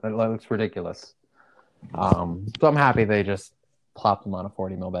that. That looks ridiculous. So I'm happy they just plopped him on a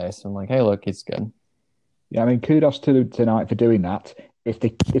 40 mil base. I'm like, hey, look, he's good. Yeah, I mean, kudos to tonight for doing that. If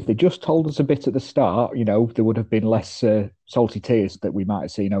they just told us a bit at the start, there would have been less salty tears that we might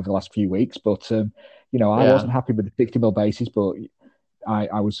have seen over the last few weeks. But I wasn't happy with the 60 mil bases, but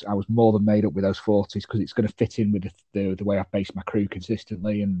I was more than made up with those 40s because it's going to fit in with the way I base my crew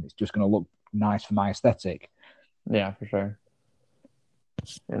consistently, and it's just going to look nice for my aesthetic. Yeah, for sure.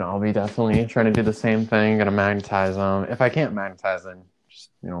 I'll be definitely trying to do the same thing. Gonna magnetize them. If I can't magnetize them,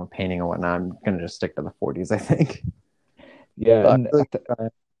 just painting and whatnot, I'm gonna just stick to the 40s. I think. Yeah, and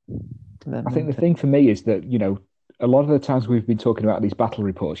I think the thing for me is that a lot of the times we've been talking about these battle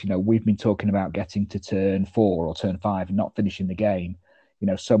reports, we've been talking about getting to turn 4 or turn 5 and not finishing the game.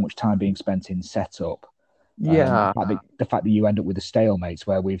 So much time being spent in setup. Yeah. The fact that you end up with the stalemates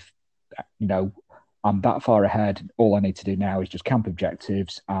where I'm that far ahead. All I need to do now is just camp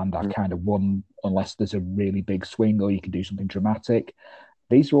objectives, and I've kind of won unless there's a really big swing or you can do something dramatic.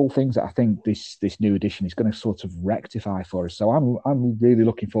 These are all things that I think this new edition is going to sort of rectify for us. So I'm really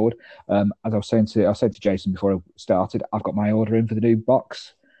looking forward. As I said to Jason before I started, I've got my order in for the new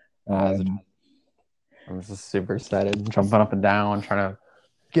box. I'm just super excited, jumping up and down, trying to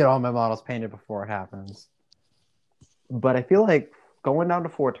get all my models painted before it happens. But I feel like going down to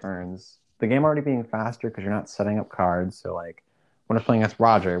 4 turns, the game already being faster because you're not setting up cards. So like when I was playing against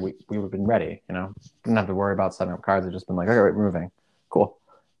Roger, we would have been ready. Didn't have to worry about setting up cards. It just been like, okay, we're moving, cool.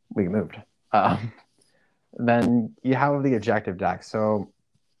 We moved. then you have the objective deck. So,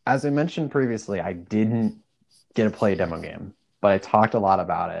 as I mentioned previously, I didn't get to play a demo game, but I talked a lot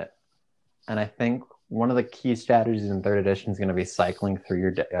about it. And I think one of the key strategies in third edition is going to be cycling through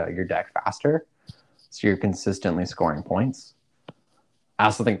your deck faster, so you're consistently scoring points. I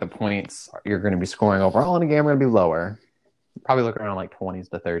also think the points you're going to be scoring overall in a game are going to be lower, probably looking around like 20s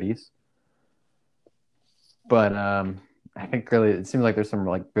to 30s. But I think really it seems like there's some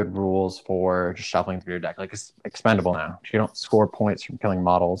like good rules for just shuffling through your deck. Like it's expendable now. You don't score points from killing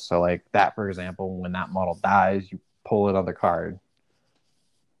models. So like that, for example, when that model dies, you pull another card.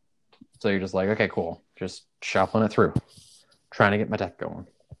 So you're just like, okay, cool. Just shuffling it through, trying to get my deck going.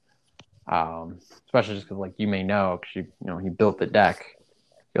 Especially just because like you may know because you built the deck.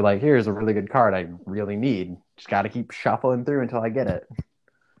 You're like, here's a really good card I really need. Just got to keep shuffling through until I get it.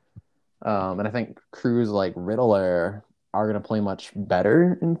 And I think crews like Riddler are going to play much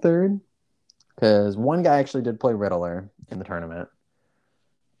better in third because one guy actually did play Riddler in the tournament.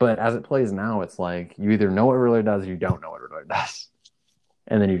 But as it plays now, it's like you either know what Riddler does or you don't know what Riddler does.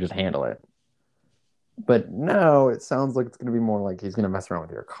 And then you just handle it. But no, it sounds like it's going to be more like he's going to mess around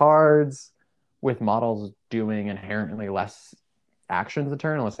with your cards, with models doing inherently less actions a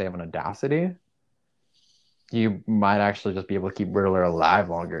turn unless they have an audacity. You might actually just be able to keep Riddler alive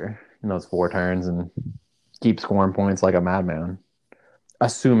longer in those 4 turns and keep scoring points like a madman.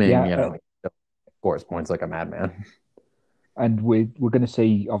 Assuming, scores points like a madman. And we're going to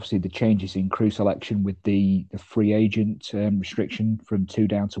see, obviously, the changes in crew selection with the free agent restriction from 2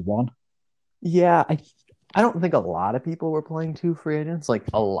 down to 1. Yeah, I don't think a lot of people were playing 2 free agents. Like,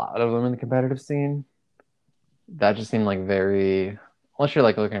 a lot of them in the competitive scene. That just seemed like very... Unless you're,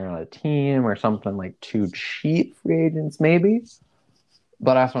 like, looking around a team or something, like, 2 cheap free agents, maybe.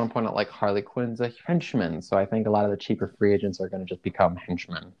 But I also want to point out, like, Harley Quinn's a henchman. So I think a lot of the cheaper free agents are going to just become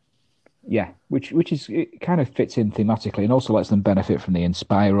henchmen. Yeah, which is it kind of fits in thematically and also lets them benefit from the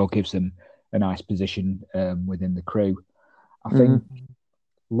Inspire or gives them a nice position within the crew. I think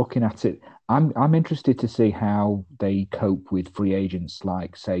looking at it, I'm interested to see how they cope with free agents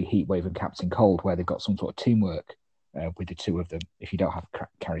like, say, Heatwave and Captain Cold, where they've got some sort of teamwork with the 2 of them. If you don't have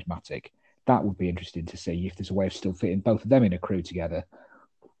charismatic, that would be interesting to see if there's a way of still fitting both of them in a crew together.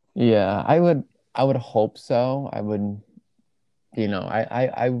 Yeah, I would hope so. I would.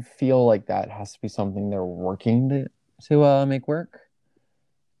 I feel like that has to be something they're working to make work.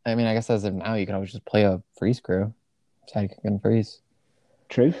 I mean, I guess as of now, you can always just play a freeze crew. Sidekick and freeze.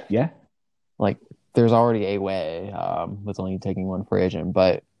 True, yeah. Like, there's already a way with only taking 1 free agent,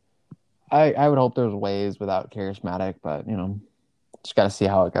 but I would hope there's ways without charismatic, but, just got to see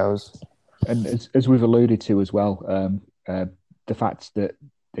how it goes. And as we've alluded to as well, the fact that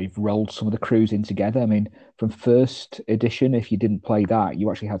they've rolled some of the crews in together. I mean, from first edition, if you didn't play that,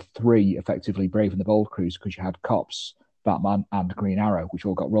 you actually had 3 effectively Brave and the Bold crews because you had Cops, Batman, and Green Arrow, which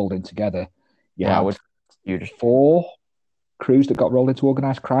all got rolled in together. You had 4 crews that got rolled into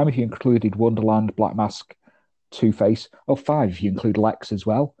organized crime if you included Wonderland, Black Mask, Two-Face, or 5 if you include Lex as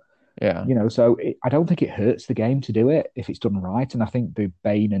well. Yeah. So I don't think it hurts the game to do it if it's done right. And I think the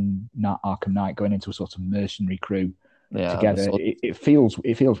Bane and Arkham Knight going into a sort of mercenary crew together, it feels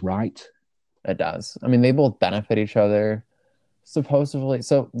right. It does. I mean, they both benefit each other. Supposedly,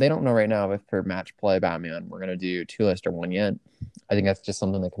 so they don't know right now if for match play Batman we're gonna do 2 list or 1 yet. I think that's just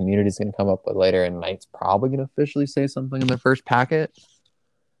something the community is gonna come up with later, and Knight's probably gonna officially say something in their first packet.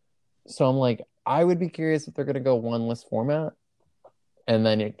 So I'm like, I would be curious if they're gonna go 1 list format, and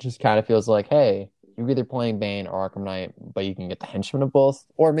then it just kind of feels like, hey, you're either playing Bane or Arkham Knight, but you can get the henchman of both,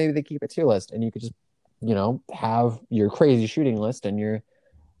 or maybe they keep it 2 list, and you could just have your crazy shooting list and your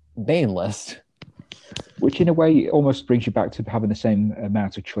Bane list. Which in a way almost brings you back to having the same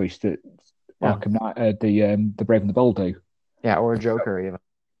amount of choice that Arkham Knight, the Brave and the Bold do. Yeah, or a Joker even.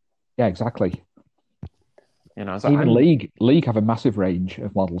 Yeah, exactly. So even League have a massive range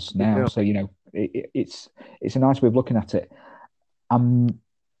of models now, so it's a nice way of looking at it. I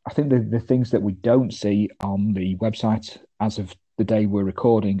think the things that we don't see on the website as of the day we're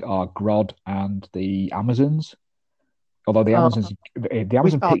recording are Grodd and the Amazons. Although the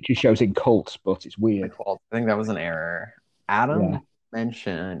Amazon picture shows in cults, but it's weird. I think that was an error. Adam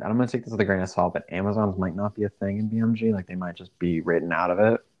mentioned, I'm going to take this with a grain of salt, but Amazons might not be a thing in BMG. Like, they might just be written out of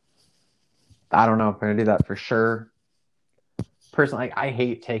it. I don't know if I'm going to do that for sure. Personally, I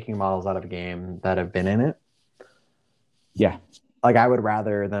hate taking models out of a game that have been in it. Yeah. Like, I would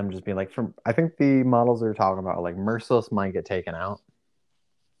rather them just be like, I think the models they're talking about, like, Merciless might get taken out,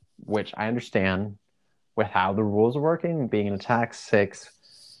 which I understand. With how the rules are working, being an attack 6,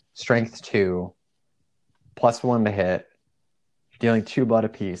 strength 2, +1 to hit, dealing 2 blood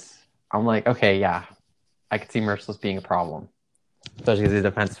apiece. I'm like, okay, yeah, I could see Merciless being a problem, especially because he's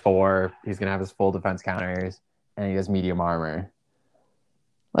defense 4. He's gonna have his full defense counters, and he has medium armor.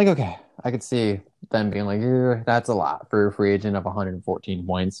 Like, okay, I could see them being like, that's a lot for a free agent of 114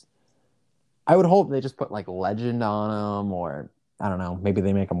 points. I would hope they just put like Legend on him, or I don't know, maybe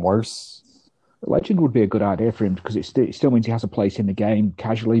they make him worse. Legend would be a good idea for him because it still means he has a place in the game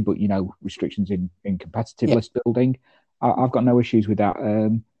casually, but restrictions in competitive Yeah. list building. I've got no issues with that.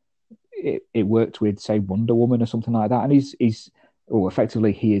 It worked with say Wonder Woman or something like that, and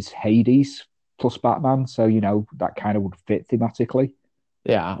effectively he is Hades plus Batman, so that kind of would fit thematically.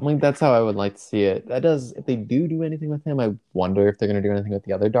 Yeah, I mean that's how I would like to see it. That does, if they do anything with him, I wonder if they're going to do anything with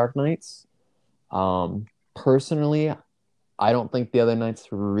the other Dark Knights. Personally, I don't think the other Knights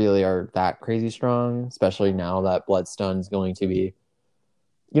really are that crazy strong, especially now that Bloodstone's going to be,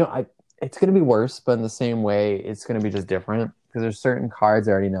 it's going to be worse, but in the same way, it's going to be just different because there's certain cards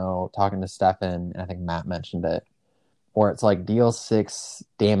I already know. Talking to Stefan, and I think Matt mentioned it, where it's like deal 6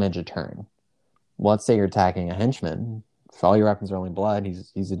 damage a turn. Well, let's say you're attacking a henchman. If all your weapons are only blood,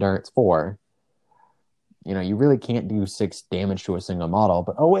 he's a darts 4. You really can't do 6 damage to a single model.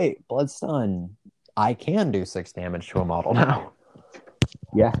 But oh wait, blood stun. I can do 6 damage to a model now.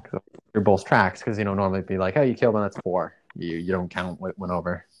 Yeah, You're both tracks because normally it'd be like, oh, you killed one, that's 4. You don't count what went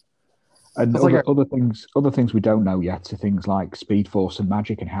over. and It's like other things we don't know yet are things like Speed Force and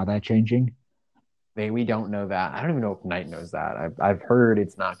Magic and how they're changing. we don't know that. I don't even know if Knight knows that. I've heard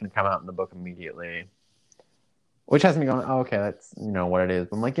it's not going to come out in the book immediately. Which has me going, oh, okay, that's what it is.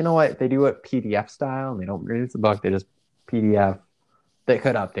 But I'm like, you know what? If they do it PDF style and they don't release the book, they just PDF. They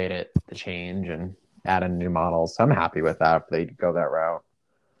could update it to change and add in new models. So I'm happy with that if they go that route.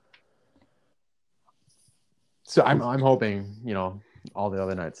 So I'm hoping, all the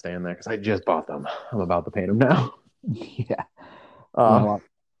other Knights stay in there because I just bought them. I'm about to paint them now. Yeah. Well,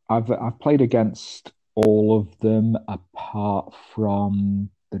 I've played against all of them apart from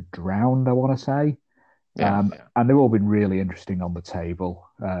the Drowned, I want to say. Yeah. And they've all been really interesting on the table.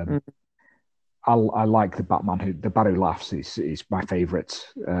 I like the Batman the Bat Who Laughs is my favourite.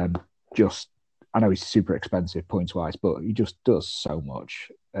 I know he's super expensive points wise, but he just does so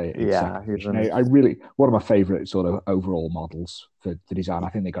much. I really one of my favourite sort of overall models for the design. I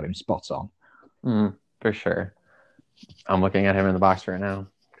think they got him spot on. For sure. I'm looking at him in the box right now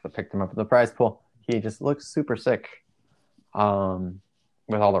because I picked him up at the prize pool. He just looks super sick.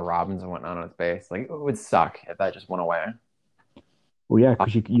 With all the robins and whatnot on his base, like it would suck if that just went away. Well, yeah,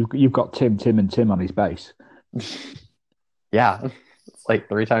 because you've got Tim, and Tim on his base. Yeah, it's like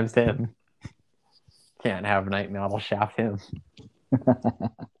 3 times Tim. Can't have Night Model shaft him.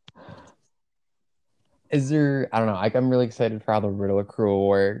 Is there? I don't know. I'm really excited for how the Riddler crew will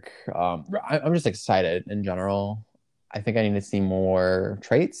work. I'm just excited in general. I think I need to see more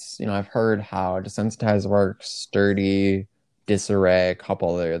traits. I've heard how Desensitize works, Sturdy, Disarray, a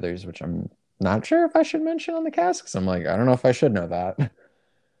couple of the others, which I'm not sure if I should mention on the cast because I'm like, I don't know if I should know that.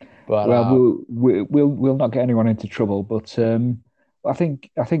 But we'll not get anyone into trouble. But I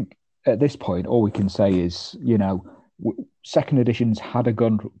think at this point, all we can say is, second editions had a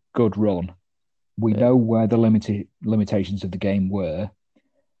good run. We know where the limitations of the game were.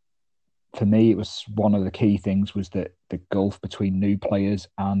 For me, it was one of the key things was that the gulf between new players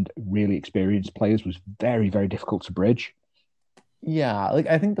and really experienced players was very, very difficult to bridge. Yeah, like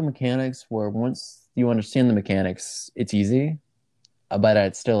I think the mechanics were once you understand the mechanics, it's easy, but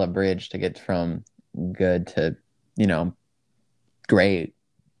it's still a bridge to get from good to, great.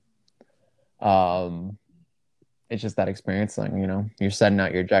 It's just that experience thing, you're setting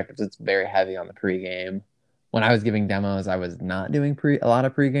out your objectives. It's very heavy on the pregame. When I was giving demos, I was not doing a lot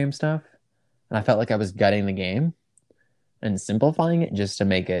of pregame stuff, and I felt like I was gutting the game and simplifying it just to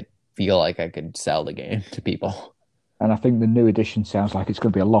make it feel like I could sell the game to people. And I think the new edition sounds like it's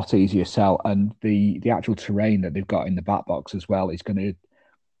going to be a lot easier to sell. And the actual terrain that they've got in the bat box as well is going to,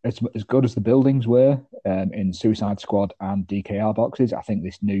 as good as the buildings were in Suicide Squad and DKR boxes, I think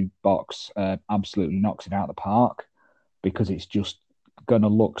this new box absolutely knocks it out of the park because it's just going to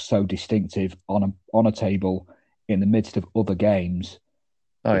look so distinctive on a table in the midst of other games.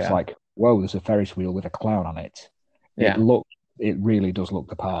 It's like, whoa, there's a Ferris wheel with a clown on it. Yeah. It really does look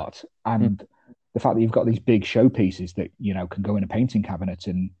the part. And the fact that you've got these big showpieces that, can go in a painting cabinet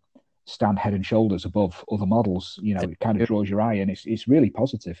and stand head and shoulders above other models, it kind of draws your eye and it's really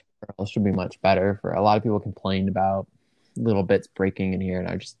positive. It should be much better. For a lot of people complained about little bits breaking in here,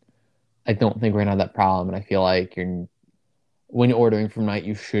 and I don't think we're gonna have that problem. And I feel like when you're ordering from Night,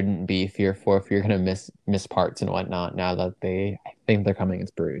 you shouldn't be fearful if you're gonna miss parts and whatnot. Now that I think they're coming as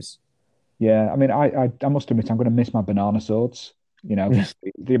brews. Yeah, I mean, I must admit, I'm going to miss my banana swords. You know,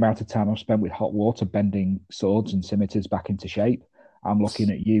 the amount of time I've spent with hot water bending swords and scimitars back into shape. I'm looking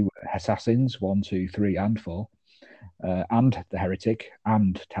at you, assassins, one, two, three, and four, and the heretic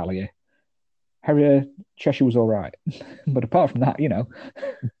and Talia. Cheshire was all right, but apart from that, Yeah,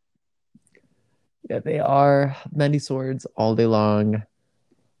 they are many swords all day long.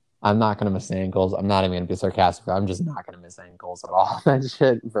 I'm not gonna miss ankles. I'm not even gonna be sarcastic. I'm just not gonna miss ankles at all. That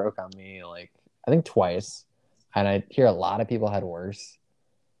shit broke on me like I think twice, and I hear a lot of people had worse.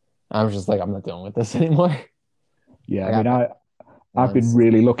 I was just like, I'm not dealing with this anymore. yeah. I I mean, got back I've been once.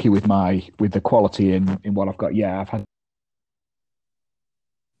 really lucky with the quality in what I've got. Yeah, I've had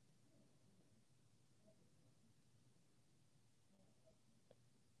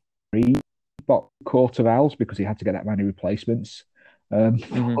three quarter vowels because he had to get that many replacements Hmm.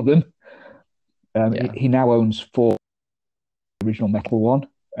 for them. Yeah. He now owns four original metal one,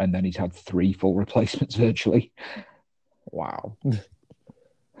 and then he's had three full replacements virtually. Wow.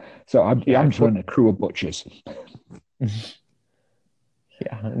 So I'm Yeah. just running a crew of butchers.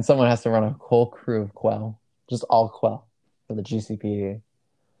 Yeah. And someone has to run a whole crew of Quell, just all Quell for the GCP.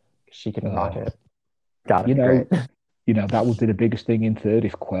 She can rock Oh, it. Gotta you be great. know, that would be the biggest thing in third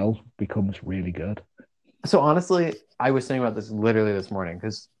if Quell becomes really good. So honestly, I was thinking about this literally this morning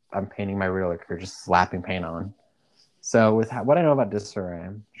because I'm painting my real liquor, just slapping paint on. So with what I know about Disarray,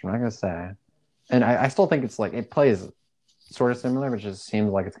 which I'm not gonna say, and I still think it's like it plays sort of similar, but just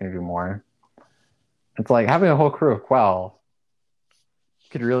seems like it's gonna do more. It's like having a whole crew of Quell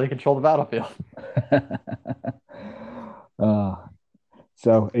could really control the battlefield. uh,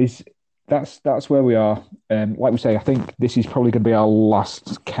 so is that's where we are. Like we say, I think this is probably going to be our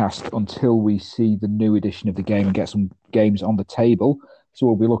last cast until we see the new edition of the game and get some games on the table. So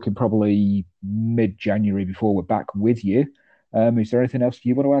we'll be looking probably mid-January before we're back with you. Is there anything else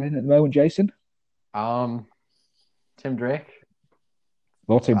you want to add in at the moment, Jason? Um, Tim Drake,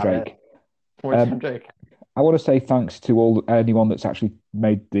 Or that's Tim about it. Drake? More Um, Tim Drake. I want to say thanks to anyone that's actually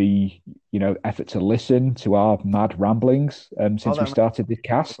made the effort to listen to our mad ramblings Oh, since we that started this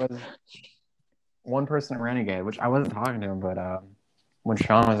cast. was one person at Renegade, which I wasn't talking to him, but when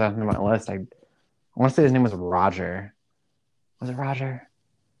Sean was asking my list, I want to say his name was Roger. Was it Roger?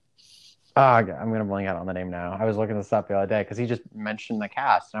 Oh, I'm gonna blank out on the name now. I was looking this up the other day because he just mentioned the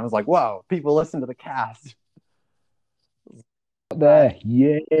cast, and I was like, "Whoa, people listen to the cast." There,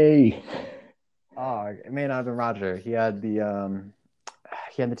 yay! Oh, it may not have been Roger. He had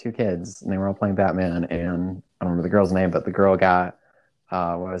the two kids, and they were all playing Batman. And I don't remember the girl's name, but the girl got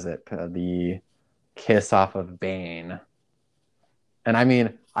what was it? The kiss off of Bane. And I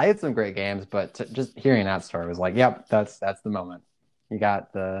mean, I had some great games, but just hearing that story was like, "Yep, that's the moment." You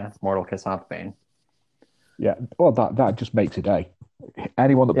got the mortal kiss off Bane. Yeah, well, that just makes a day.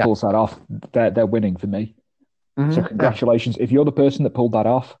 Anyone that Yeah. pulls that off, they're winning for me. So Yeah. congratulations. If you're the person that pulled that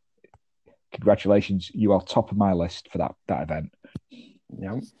off, congratulations. You are top of my list for that event.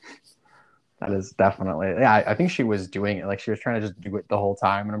 Yep. That is definitely, yeah. I think she was doing it like she was trying to just do it the whole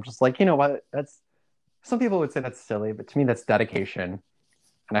time, and I'm just like, you know what? That's some people would say that's silly, but to me, that's dedication,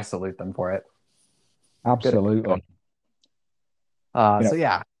 and I salute them for it. Good. Absolutely. You So know,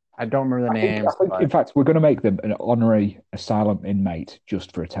 yeah, I don't remember the I names, think, in but fact, we're going to make them an honorary asylum inmate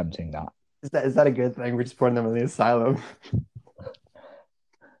just for attempting that. is that a good thing? We're just putting them in the asylum.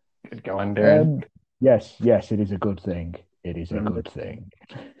 Good going, Darren. Um, yes, it is a good thing. It is a good thing.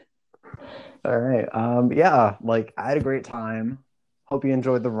 All right. Yeah, like I had a great time. Hope you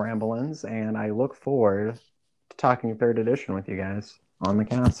enjoyed the ramblings, and I look forward to talking third edition with you guys on the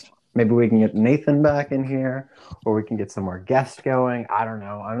cast. Maybe we can get Nathan back in here, or we can get some more guests going. I don't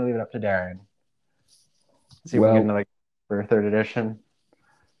know. I'm gonna leave it up to Darren. See if we can get Well, another for third edition.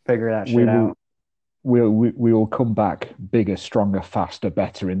 Figure that we shit will out. we will come back bigger, stronger, faster,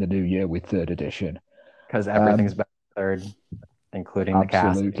 better in the new year with third edition. Because everything's Um, better third, including the cast.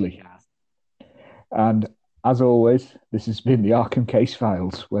 absolutely. And as always, this has been the Arkham Case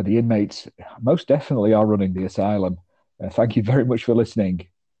Files, where the inmates most definitely are running the asylum. Thank you very much for listening.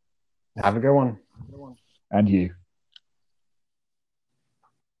 Have a good one. And you.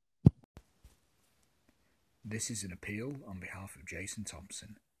 This is an appeal on behalf of Jason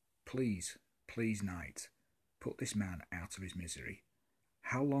Thompson. Please, Knight, put this man out of his misery.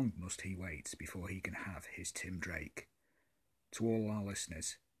 How long must he wait before he can have his Tim Drake? To all our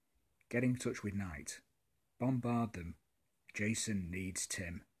listeners, get in touch with Knight. Bombard them. Jason needs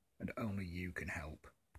Tim, and only you can help.